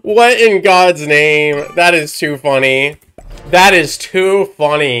 What in God's name? That is too funny. That is too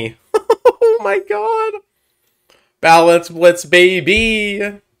funny. Oh my God. Balance blitz,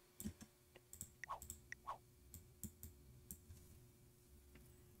 baby.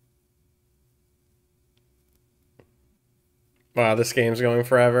 Wow, this game's going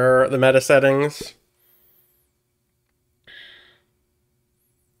forever. The meta settings.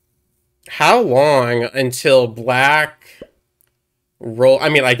 How long until black roll? I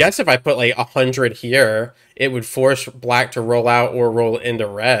mean, I guess if I put like 100 here, it would force black to roll out or roll into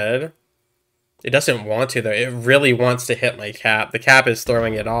red. It doesn't want to, though. It really wants to hit my cap. The cap is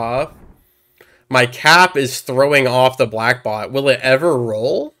throwing it off. My cap is throwing off the black bot. Will it ever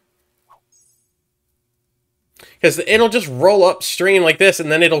roll? Because it'll just roll upstream like this,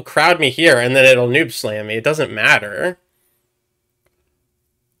 and then it'll crowd me here, and then it'll noob slam me. It doesn't matter.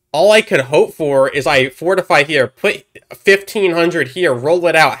 All I could hope for is I fortify here, put 1,500 here, roll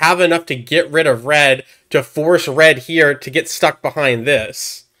it out, have enough to get rid of red, to force red here to get stuck behind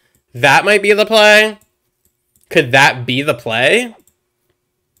this. That might be the play. Could that be the play?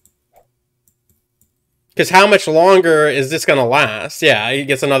 Because how much longer is this going to last? Yeah, he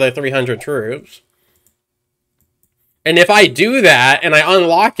gets another 300 troops. And if I do that, and I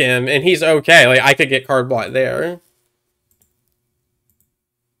unlock him, and he's okay, like, I could get card block there.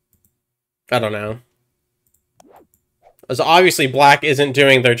 I don't know. So obviously black isn't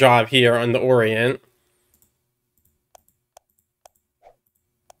doing their job here on the Orient.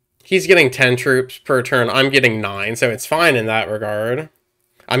 He's getting 10 troops per turn. I'm getting 9, so it's fine in that regard.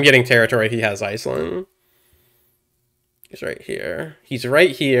 I'm getting territory. He has Iceland. He's right here. He's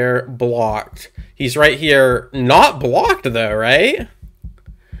right here, blocked. He's right here, not blocked though, right?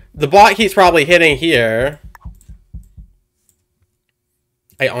 The block he's probably hitting here.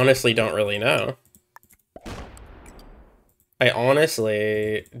 I honestly don't really know. I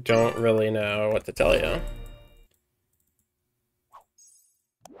honestly don't really know what to tell you.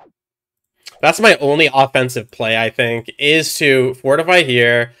 That's my only offensive play, I think, is to fortify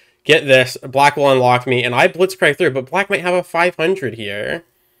here, get this, black will unlock me, and I blitzcrank through, but black might have a 500 here.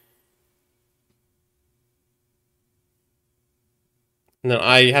 And then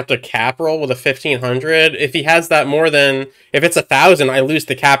I have to cap roll with a 1500. If he has that more than, if it's 1,000, I lose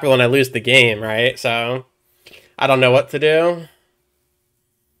the cap roll and I lose the game, right? So, I don't know what to do.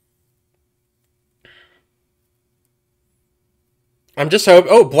 I'm just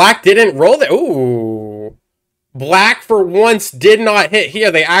hoping, oh, black didn't roll that. Ooh. Black, for once, did not hit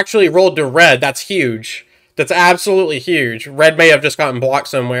here. They actually rolled to red. That's huge. That's absolutely huge. Red may have just gotten blocked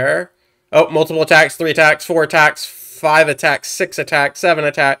somewhere. Oh, multiple attacks, 3 attacks, 4 attacks, 5 attacks, 6 attack, 7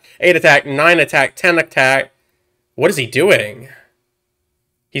 attack, 8 attack, 9 attack, 10 attack. What is he doing?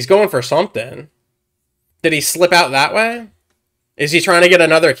 He's going for something. Did he slip out that way? Is he trying to get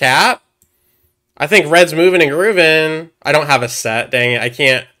another cap? I think red's moving and grooving. I don't have a set. Dang it. I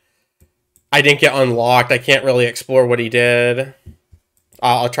can't. I didn't get unlocked. I can't really explore what he did.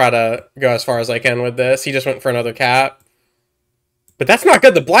 I'll try to go as far as I can with this. He just went for another cap. But that's not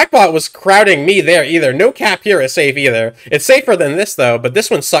good. The black bot was crowding me there either. No cap here is safe either. It's safer than this, though, but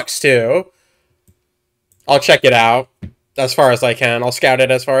this one sucks too. I'll check it out as far as I can. I'll scout it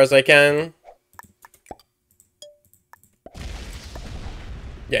as far as I can.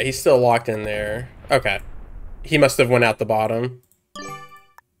 Yeah, he's still locked in there. Okay. He must have went out the bottom.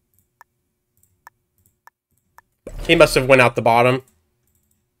 He must have went out the bottom.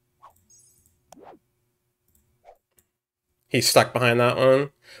 He's stuck behind that one.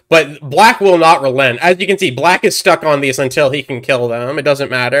 But black will not relent. As you can see, black is stuck on these until he can kill them. It doesn't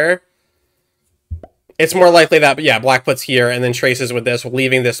matter. It's more likely that, yeah, black puts here and then traces with this,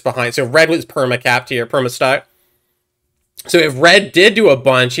 leaving this behind. So red was perma-capped here, perma-stuck. So if red did do a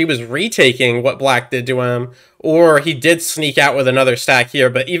bunch, he was retaking what black did to him, or he did sneak out with another stack here.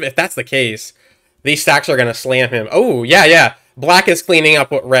 But even if that's the case, these stacks are going to slam him. Oh, yeah, yeah. Black is cleaning up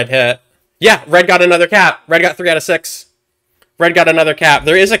what red hit. Yeah, red got another cap. Red got 3 out of 6. Red got another cap.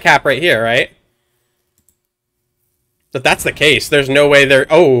 There is a cap right here, right? But that's the case. There's no way there...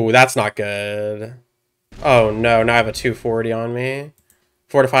 Oh, that's not good. Oh, no. Now I have a 240 on me.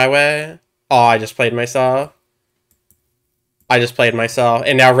 Fortify way. Oh, I just played myself.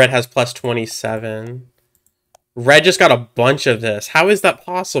 And now red has plus 27. Red just got a bunch of this. How is that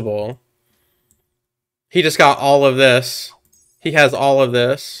possible? He just got all of this. He has all of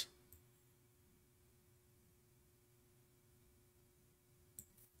this.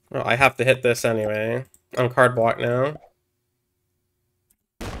 Well, I have to hit this anyway. I'm card blocked now.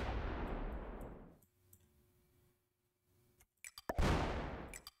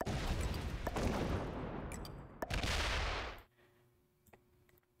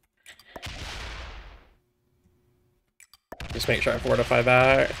 Just make sure I fortify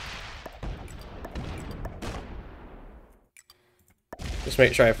back. Just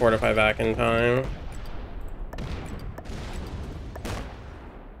make sure I fortify back in time.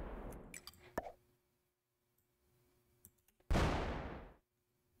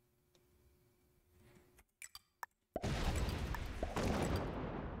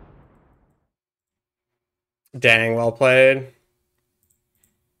 Dang, well played.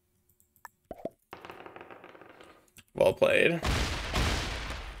 Well played.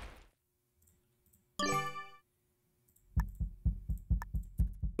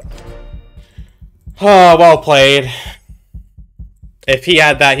 Oh, well played. If he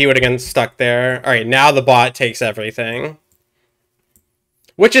had that, he would have gotten stuck there. Alright, now the bot takes everything.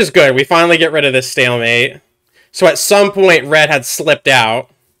 Which is good. We finally get rid of this stalemate. So at some point, red had slipped out.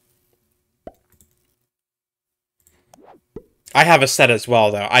 I have a set as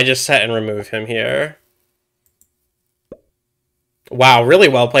well, though. I just set and remove him here. Wow, really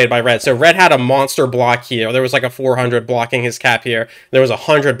well played by red. So red had a monster block here. There was like a 400 blocking his cap here. There was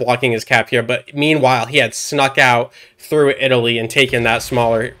 100 blocking his cap here. But meanwhile, he had snuck out through Italy and taken that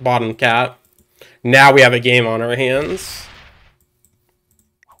smaller bottom cap. Now we have a game on our hands.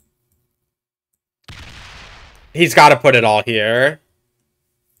 He's got to put it all here.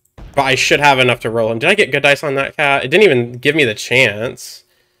 But I should have enough to roll him. Did I get good dice on that cat? It didn't even give me the chance.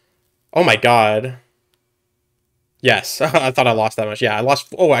 Oh my god. Yes, I thought I lost that much. Yeah, I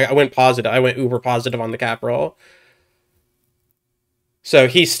lost... Oh, I went positive. I went uber positive on the cap roll. So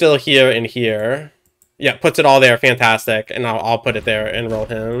he's still here and here. Yeah, puts it all there. Fantastic. And I'll put it there and roll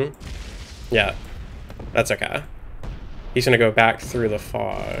him. Yeah, that's okay. He's going to go back through the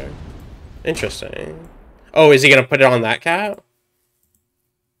fog. Interesting. Oh, is he going to put it on that cap?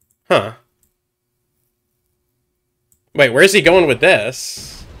 Huh. Wait, where's he going with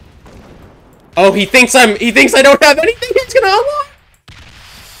this? Oh, he thinks I don't have anything he's gonna unlock?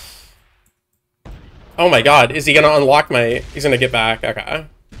 Oh my god, is he gonna unlock my... He's gonna get back, okay.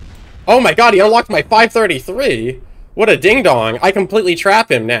 Oh my god, he unlocked my 533! What a ding-dong, I completely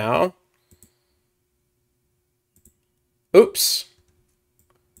trap him now. Oops.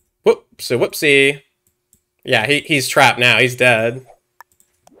 Whoopsie. Yeah, he's trapped now, he's dead.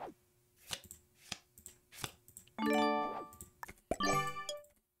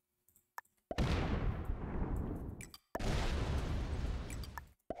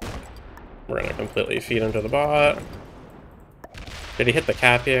 We're gonna completely feed him to the bot. Did he hit the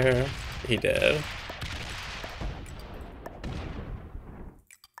cap here? He did.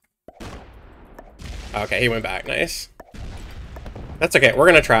 Okay, he went back. Nice. That's okay. We're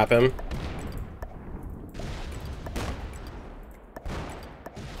gonna trap him.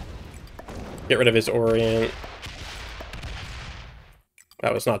 Get rid of his orient.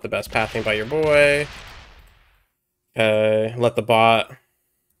 That was not the best pathing by your boy. Okay, let the bot...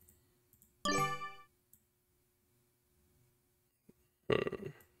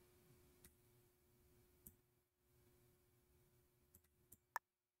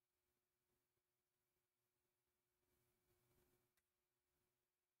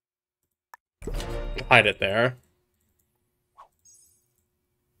 Hide it there.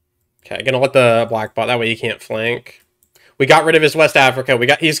 Okay, gonna let the black bot, that way he can't flank. We got rid of his West Africa.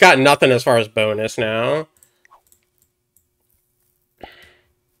 He's got nothing as far as bonus now.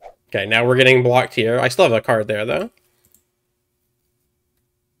 Okay, now we're getting blocked here. I still have a card there though.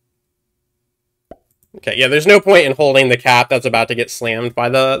 Okay, yeah, there's no point in holding the cap that's about to get slammed by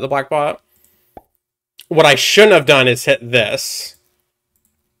the black bot. What I shouldn't have done is hit this.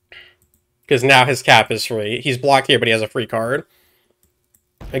 Because now his cap is free. He's blocked here, but he has a free card.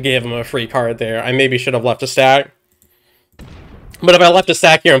 I gave him a free card there. I maybe should have left a stack. But if I left a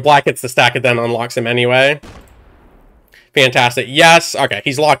stack here and black hits the stack, it then unlocks him anyway. Fantastic. Yes. Okay,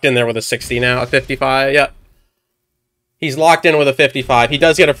 he's locked in there with a 60 now. A 55. Yep. He's locked in with a 55. He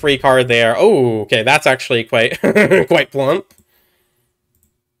does get a free card there. Oh, okay. That's actually quite, quite plump.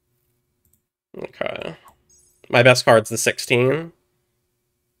 Okay. My best card's the 16.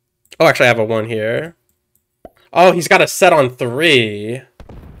 Oh, actually, I have a 1 here. Oh, he's got a set on 3.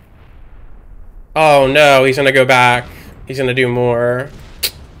 Oh, no. He's going to go back. He's going to do more.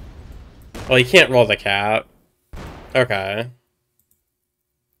 Well, he can't roll the cap. Okay.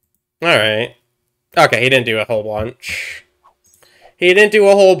 Alright. Okay, he didn't do a whole bunch. He didn't do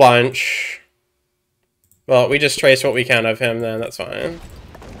a whole bunch. Well, we just trace what we can of him then. That's fine.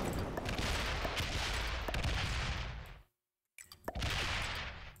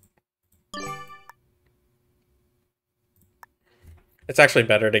 It's actually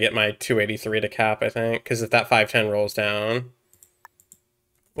better to get my 283 to cap, I think, because if that 510 rolls down,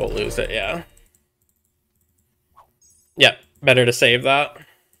 we'll lose it, yeah. Yep, better to save that.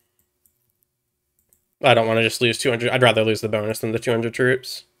 I don't want to just lose 200. I'd rather lose the bonus than the 200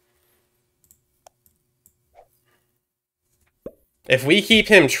 troops. If we keep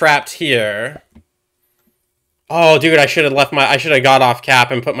him trapped here... Oh, dude, I should have got off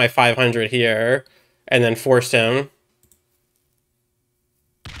cap and put my 500 here, and then forced him.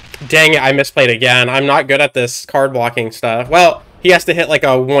 Dang it, I misplayed again. I'm not good at this card blocking stuff. Well, he has to hit like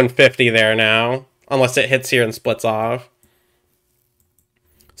a 150 there now. Unless it hits here and splits off.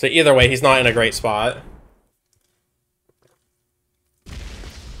 So either way, he's not in a great spot.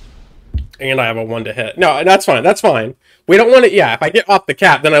 And I have a 1 to hit. No, that's fine. That's fine. We don't want to... Yeah, if I get off the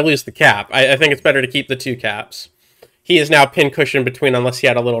cap, then I lose the cap. I think it's better to keep the 2 caps. He is now pin cushion between unless he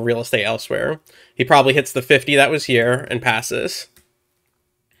had a little real estate elsewhere. He probably hits the 50 that was here and passes.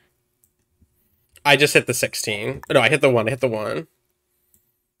 I just hit the 16. No, I hit the 1. I hit the 1.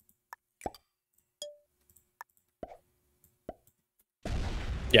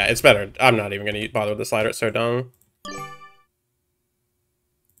 Yeah, it's better. I'm not even going to bother with the slider. It's so dumb.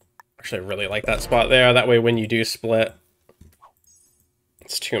 Actually, I really like that spot there. That way, when you do split,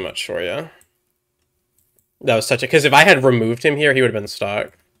 it's too much for you. That was such a... Because if I had removed him here, he would have been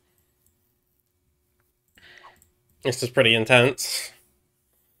stuck. This is pretty intense.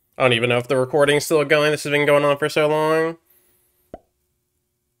 I don't even know if the recording's still going. This has been going on for so long.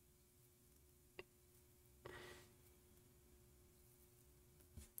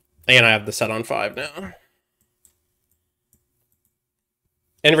 And I have the set on 5 now.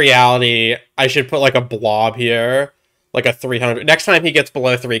 In reality, I should put like a blob here. Like a 300. Next time he gets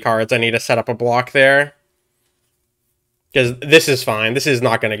below 3 cards, I need to set up a block there. Because this is fine. This is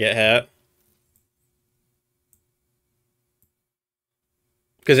not going to get hit.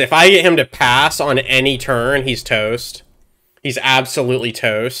 Because if I get him to pass on any turn, he's toast. He's absolutely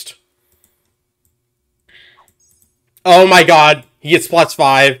toast. Oh my god. He gets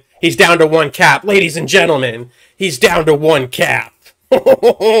 +5. He's down to 1 cap. Ladies and gentlemen, he's down to 1 cap. He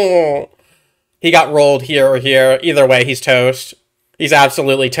got rolled here or here. Either way, he's toast. He's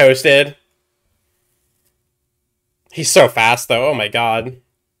absolutely toasted. He's so fast, though. Oh my god.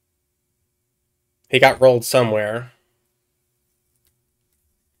 He got rolled somewhere.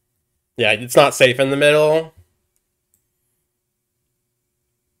 Yeah, it's not safe in the middle.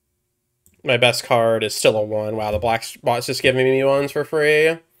 My best card is still a 1. Wow, the black spot's just giving me 1s for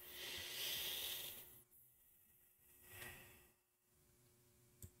free.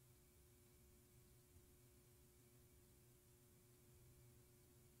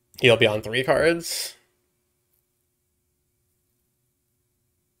 He'll be on 3 cards.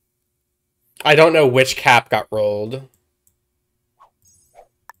 I don't know which cap got rolled.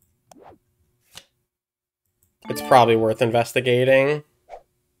 It's probably worth investigating.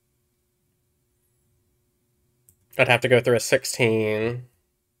 I'd have to go through a 16.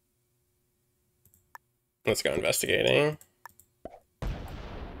 Let's go investigating.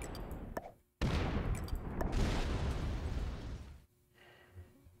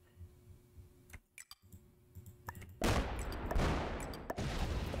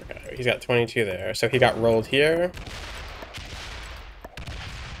 Okay, he's got 22 there. So he got rolled here.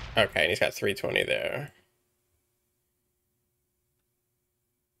 Okay, and he's got 320 there.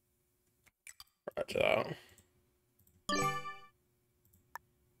 Roger that.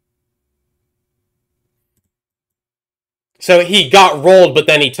 So he got rolled, but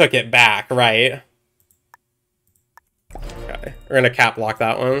then he took it back, right? Okay, we're gonna cap block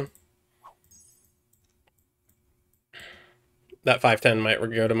that one. That 510 might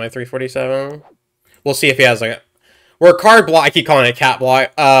go to my 347. We'll see if he has like a... We're card block. I keep calling it cap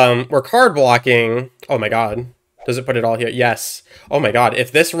block. We're card blocking. Oh my god. Does it put it all here? Yes. Oh my god.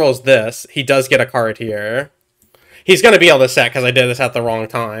 If this rolls this, he does get a card here. He's going to be able to set because I did this at the wrong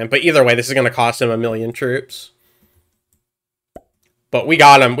time. But either way, this is going to cost him 1,000,000 troops. But we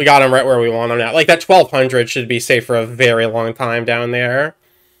got him. We got him right where we want him now. Like, that 1,200 should be safe for a very long time down there.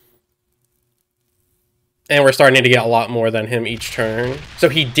 And we're starting to get a lot more than him each turn. So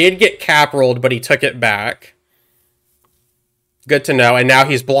he did get cap rolled, but he took it back. Good to know. And now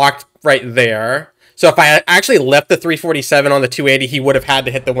he's blocked right there. So if I actually left the 347 on the 280, he would have had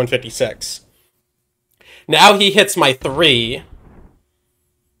to hit the 156. Now he hits my 3.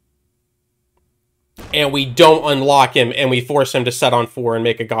 And we don't unlock him, and we force him to set on 4 and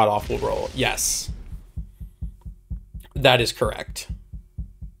make a god-awful roll. Yes. That is correct.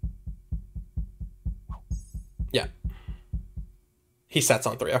 Yeah. He sets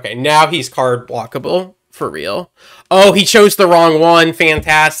on 3. Okay, now he's card blockable. For real. Oh, he chose the wrong one.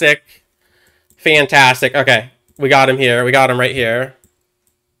 Fantastic. Fantastic. Okay, we got him here. We got him right here.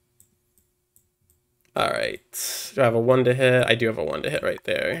 Alright. Do I have a 1 to hit? I do have a 1 to hit right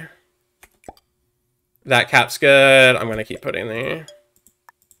there. That cap's good. I'm going to keep putting there.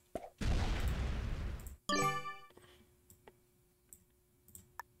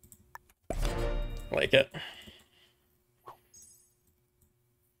 Like it.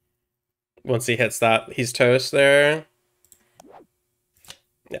 Once he hits that, he's toast there.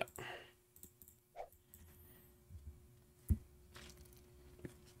 Yeah.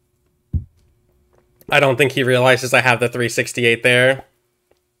 I don't think he realizes I have the 368 there.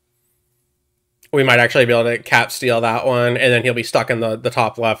 We might actually be able to cap steal that one, and then he'll be stuck in the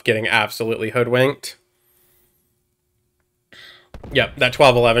top left getting absolutely hoodwinked. Yep, that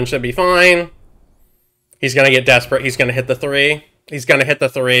 1211 should be fine. He's going to get desperate. He's going to hit the 3. He's going to hit the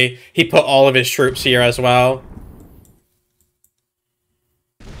 3. He put all of his troops here as well.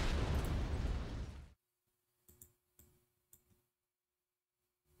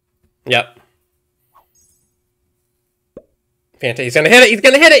 Yep. Fantastic. He's going to hit it. He's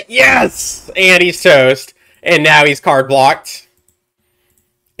going to hit it. Yes! And he's toast. And now he's card blocked.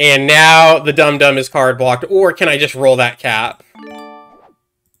 And now the dum-dum is card blocked. Or can I just roll that cap?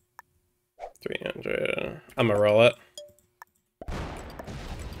 300. I'm going to roll it.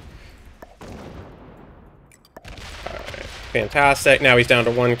 Alright. Fantastic. Now he's down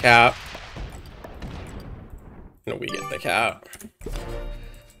to 1 cap. And we get the cap.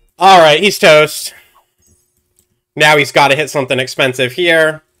 Alright, he's toast. Now he's got to hit something expensive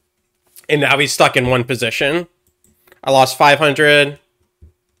here. And now he's stuck in one position. I lost 500.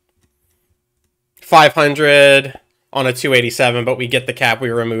 500 on a 287, but we get the cap. We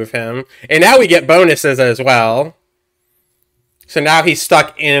remove him. And now we get bonuses as well. So now he's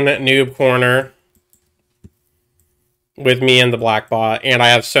stuck in noob corner. with me and the black bot, and I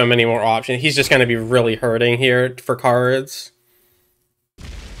have so many more options. He's just going to be really hurting here for cards.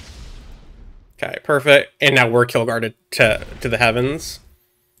 Okay, perfect. And now we're kill guarded to the heavens.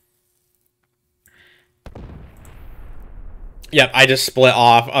 Yep, I just split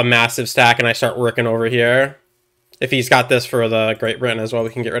off a massive stack and I start working over here. If he's got this for the Great Britain as well,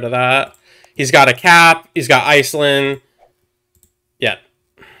 we can get rid of that. He's got a cap. He's got Iceland. Yeah.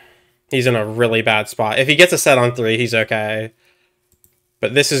 He's in a really bad spot. If he gets a set on 3, he's okay.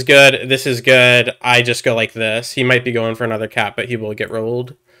 But this is good. This is good. I just go like this. He might be going for another cap, but he will get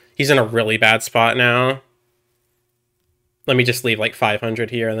rolled. He's in a really bad spot now. Let me just leave like 500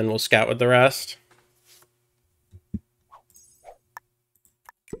 here, and then we'll scout with the rest.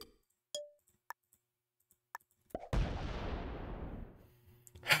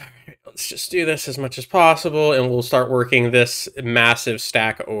 Let's just do this as much as possible, and we'll start working this massive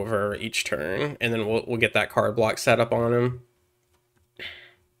stack over each turn, and then we'll get that card block set up on him.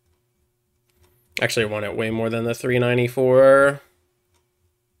 Actually, I want it way more than the 394.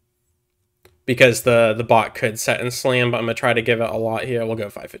 Because the bot could set and slam, but I'm going to try to give it a lot here. We'll go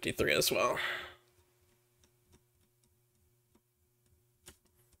 553 as well.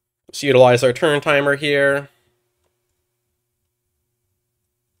 Let's utilize our turn timer here.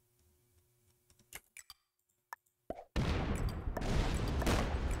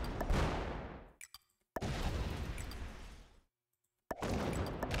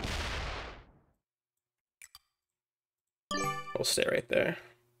 We'll stay right there.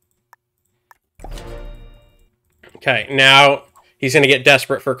 Okay, now he's going to get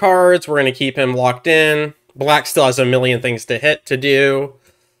desperate for cards. We're going to keep him locked in. Black still has a million things to do.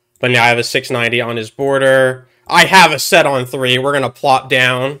 But now I have a 690 on his border. I have a set on 3. We're going to plop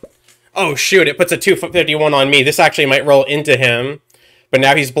down. Oh, shoot. It puts a 251 on me. This actually might roll into him. But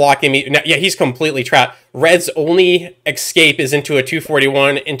now he's blocking me. Now, yeah, he's completely trapped. Red's only escape is into a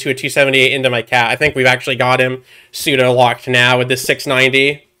 241, into a 278, into my cat. I think we've actually got him pseudo-locked now with this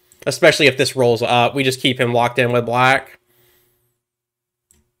 690. Especially if this rolls up. We just keep him locked in with black.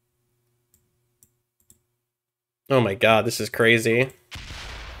 Oh my god, this is crazy.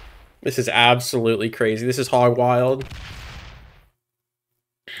 This is absolutely crazy. This is hog wild.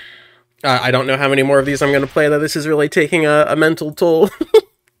 I don't know how many more of these I'm going to play, though. This is really taking a mental toll.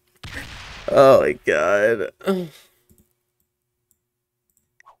 Oh my god.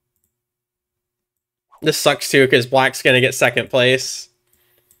 This sucks, too, because black's going to get second place.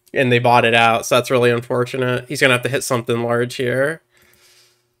 And they bought it out, so that's really unfortunate. He's going to have to hit something large here.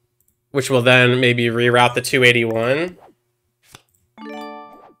 Which will then maybe reroute the 281.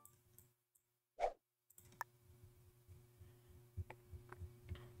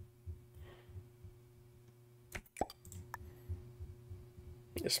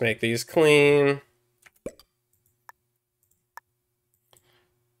 Just make these clean.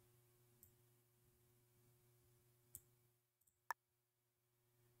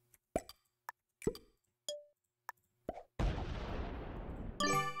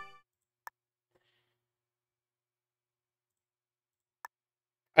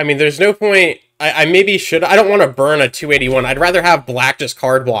 I mean, there's no point. I maybe should. I don't want to burn a 281. I'd rather have black just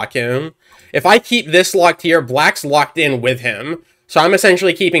card block him. If I keep this locked here, black's locked in with him. So I'm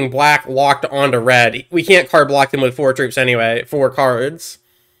essentially keeping black locked onto red. We can't card block him with 4 troops anyway. 4 cards.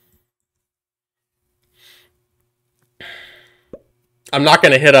 I'm not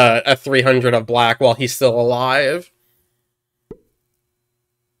going to hit a 300 of black while he's still alive.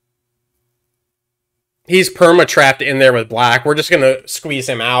 He's perma-trapped in there with black. We're just going to squeeze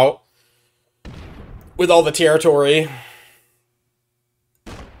him out with all the territory.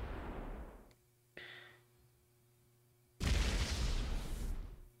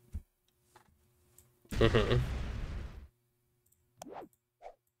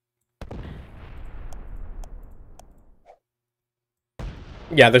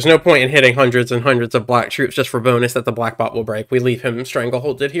 Yeah, there's no point in hitting hundreds and hundreds of black troops just for bonus that the black bot will break. We leave him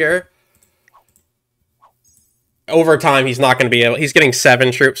strangleholded here. Over time, he's not going to be able... He's getting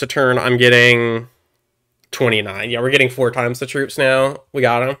 7 troops a turn. I'm getting 29. Yeah, we're getting 4 times the troops now. We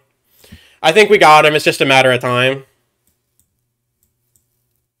got him. I think we got him. It's just a matter of time.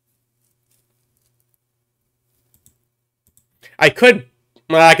 I could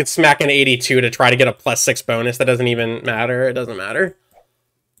smack an 82 to try to get a +6 bonus. That doesn't even matter. It doesn't matter.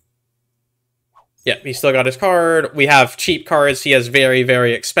 Yep, he still got his card. We have cheap cards. He has very,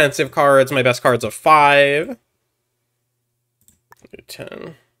 very expensive cards. My best card's a 5.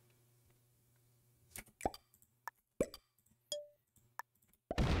 10.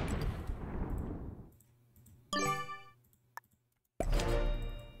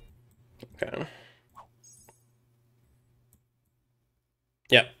 Okay.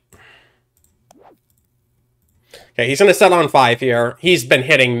 Yep. Okay, he's going to set on 5 here. He's been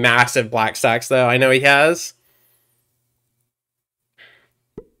hitting massive black stacks, though. I know he has.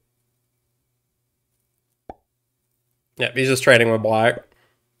 Yep, he's just trading with black.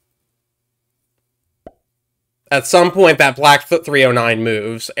 At some point, that black 309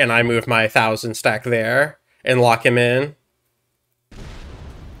 moves, and I move my 1,000 stack there and lock him in.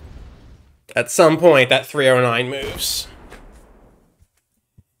 At some point, that 309 moves.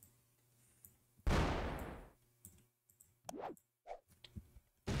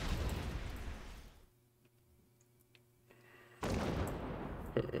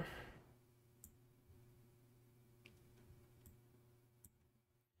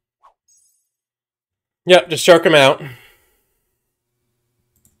 Yep, just choke him out.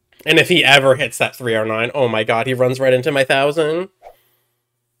 And if he ever hits that 309, oh my god, he runs right into my 1,000.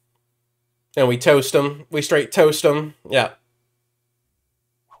 And we toast him. We straight toast him. Yeah.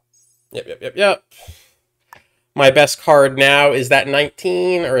 Yep. My best card now is that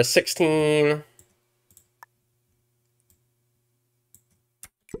 19 or a 16.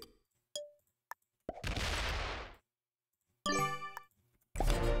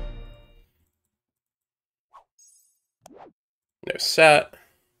 No set.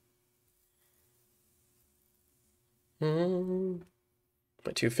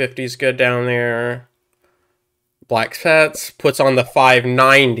 My 250 is good down there. Black sets. Puts on the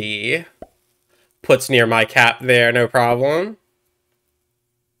 590. Puts near my cap there, no problem.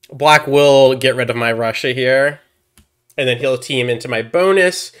 Black will get rid of my Russia here. And then he'll team into my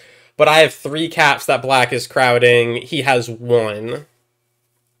bonus. But I have 3 caps that black is crowding. He has 1.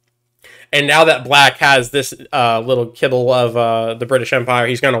 And now that black has this little kibble of the British Empire,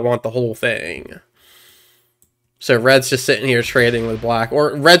 he's going to want the whole thing. So red's just sitting here trading with black.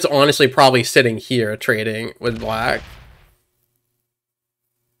 Or red's honestly probably sitting here trading with black.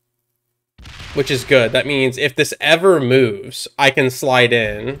 Which is good. That means if this ever moves, I can slide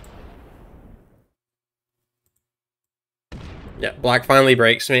in. Yeah, black finally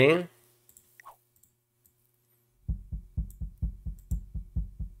breaks me.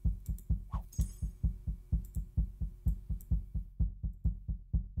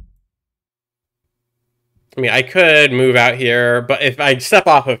 I mean, I could move out here, but if I step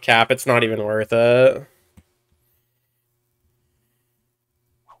off of cap, it's not even worth it.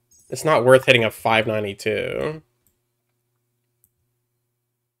 It's not worth hitting a 592.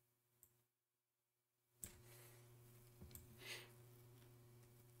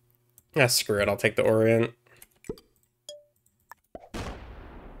 Yeah, screw it. I'll take the Orient.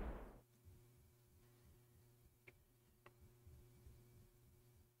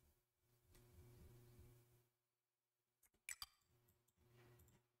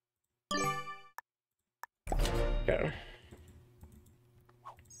 Okay.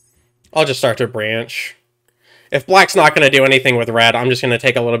 I'll just start to branch. If black's not going to do anything with red, I'm just going to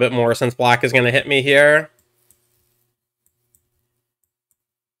take a little bit more since black is going to hit me here.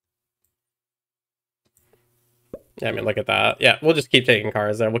 Yeah, I mean, look at that. Yeah, we'll just keep taking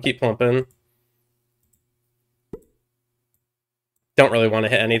cards there. We'll keep plumping. Don't really want to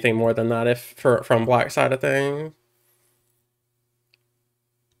hit anything more than that from black side of things.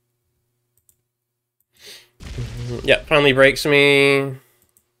 Yeah, finally breaks me.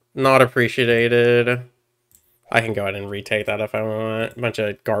 Not appreciated. I can go ahead and retake that if I want. A bunch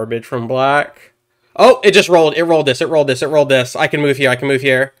of garbage from black. Oh, it just rolled. It rolled this. It rolled this. It rolled this. I can move here. I can move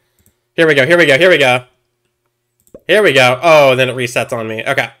here. Here we go. Here we go. Here we go. Here we go. Oh, then it resets on me.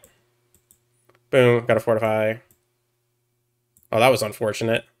 Okay. Boom. Got to fortify. Oh, that was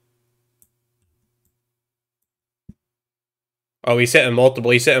unfortunate. Oh, he's hitting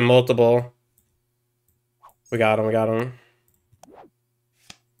multiple. He's hitting multiple. We got him. We got him.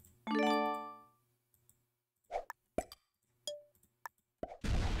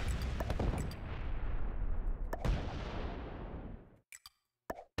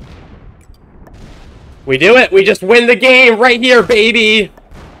 We do it. We just win the game right here, baby.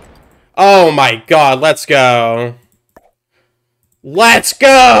 Oh my god. Let's go. Let's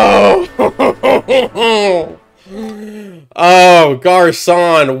go. Oh,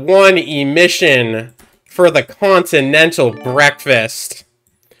 Garcon, 1 emission for the continental breakfast.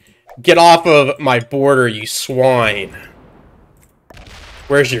 Get off of my border, you swine.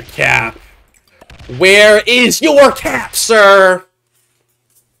 Where's your cap? Where is your cap, sir?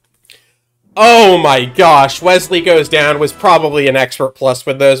 Oh my gosh, Wesley Goes Down was probably an expert plus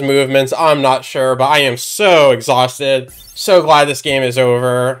with those movements. I'm not sure, but I am so exhausted. So glad this game is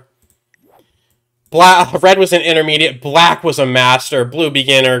over. Red was an intermediate, black was a master, blue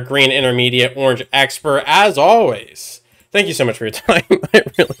beginner, green intermediate, orange expert. As always, Thank you so much for your time. I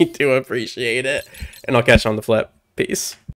really do appreciate it. And I'll catch you on the flip. Peace.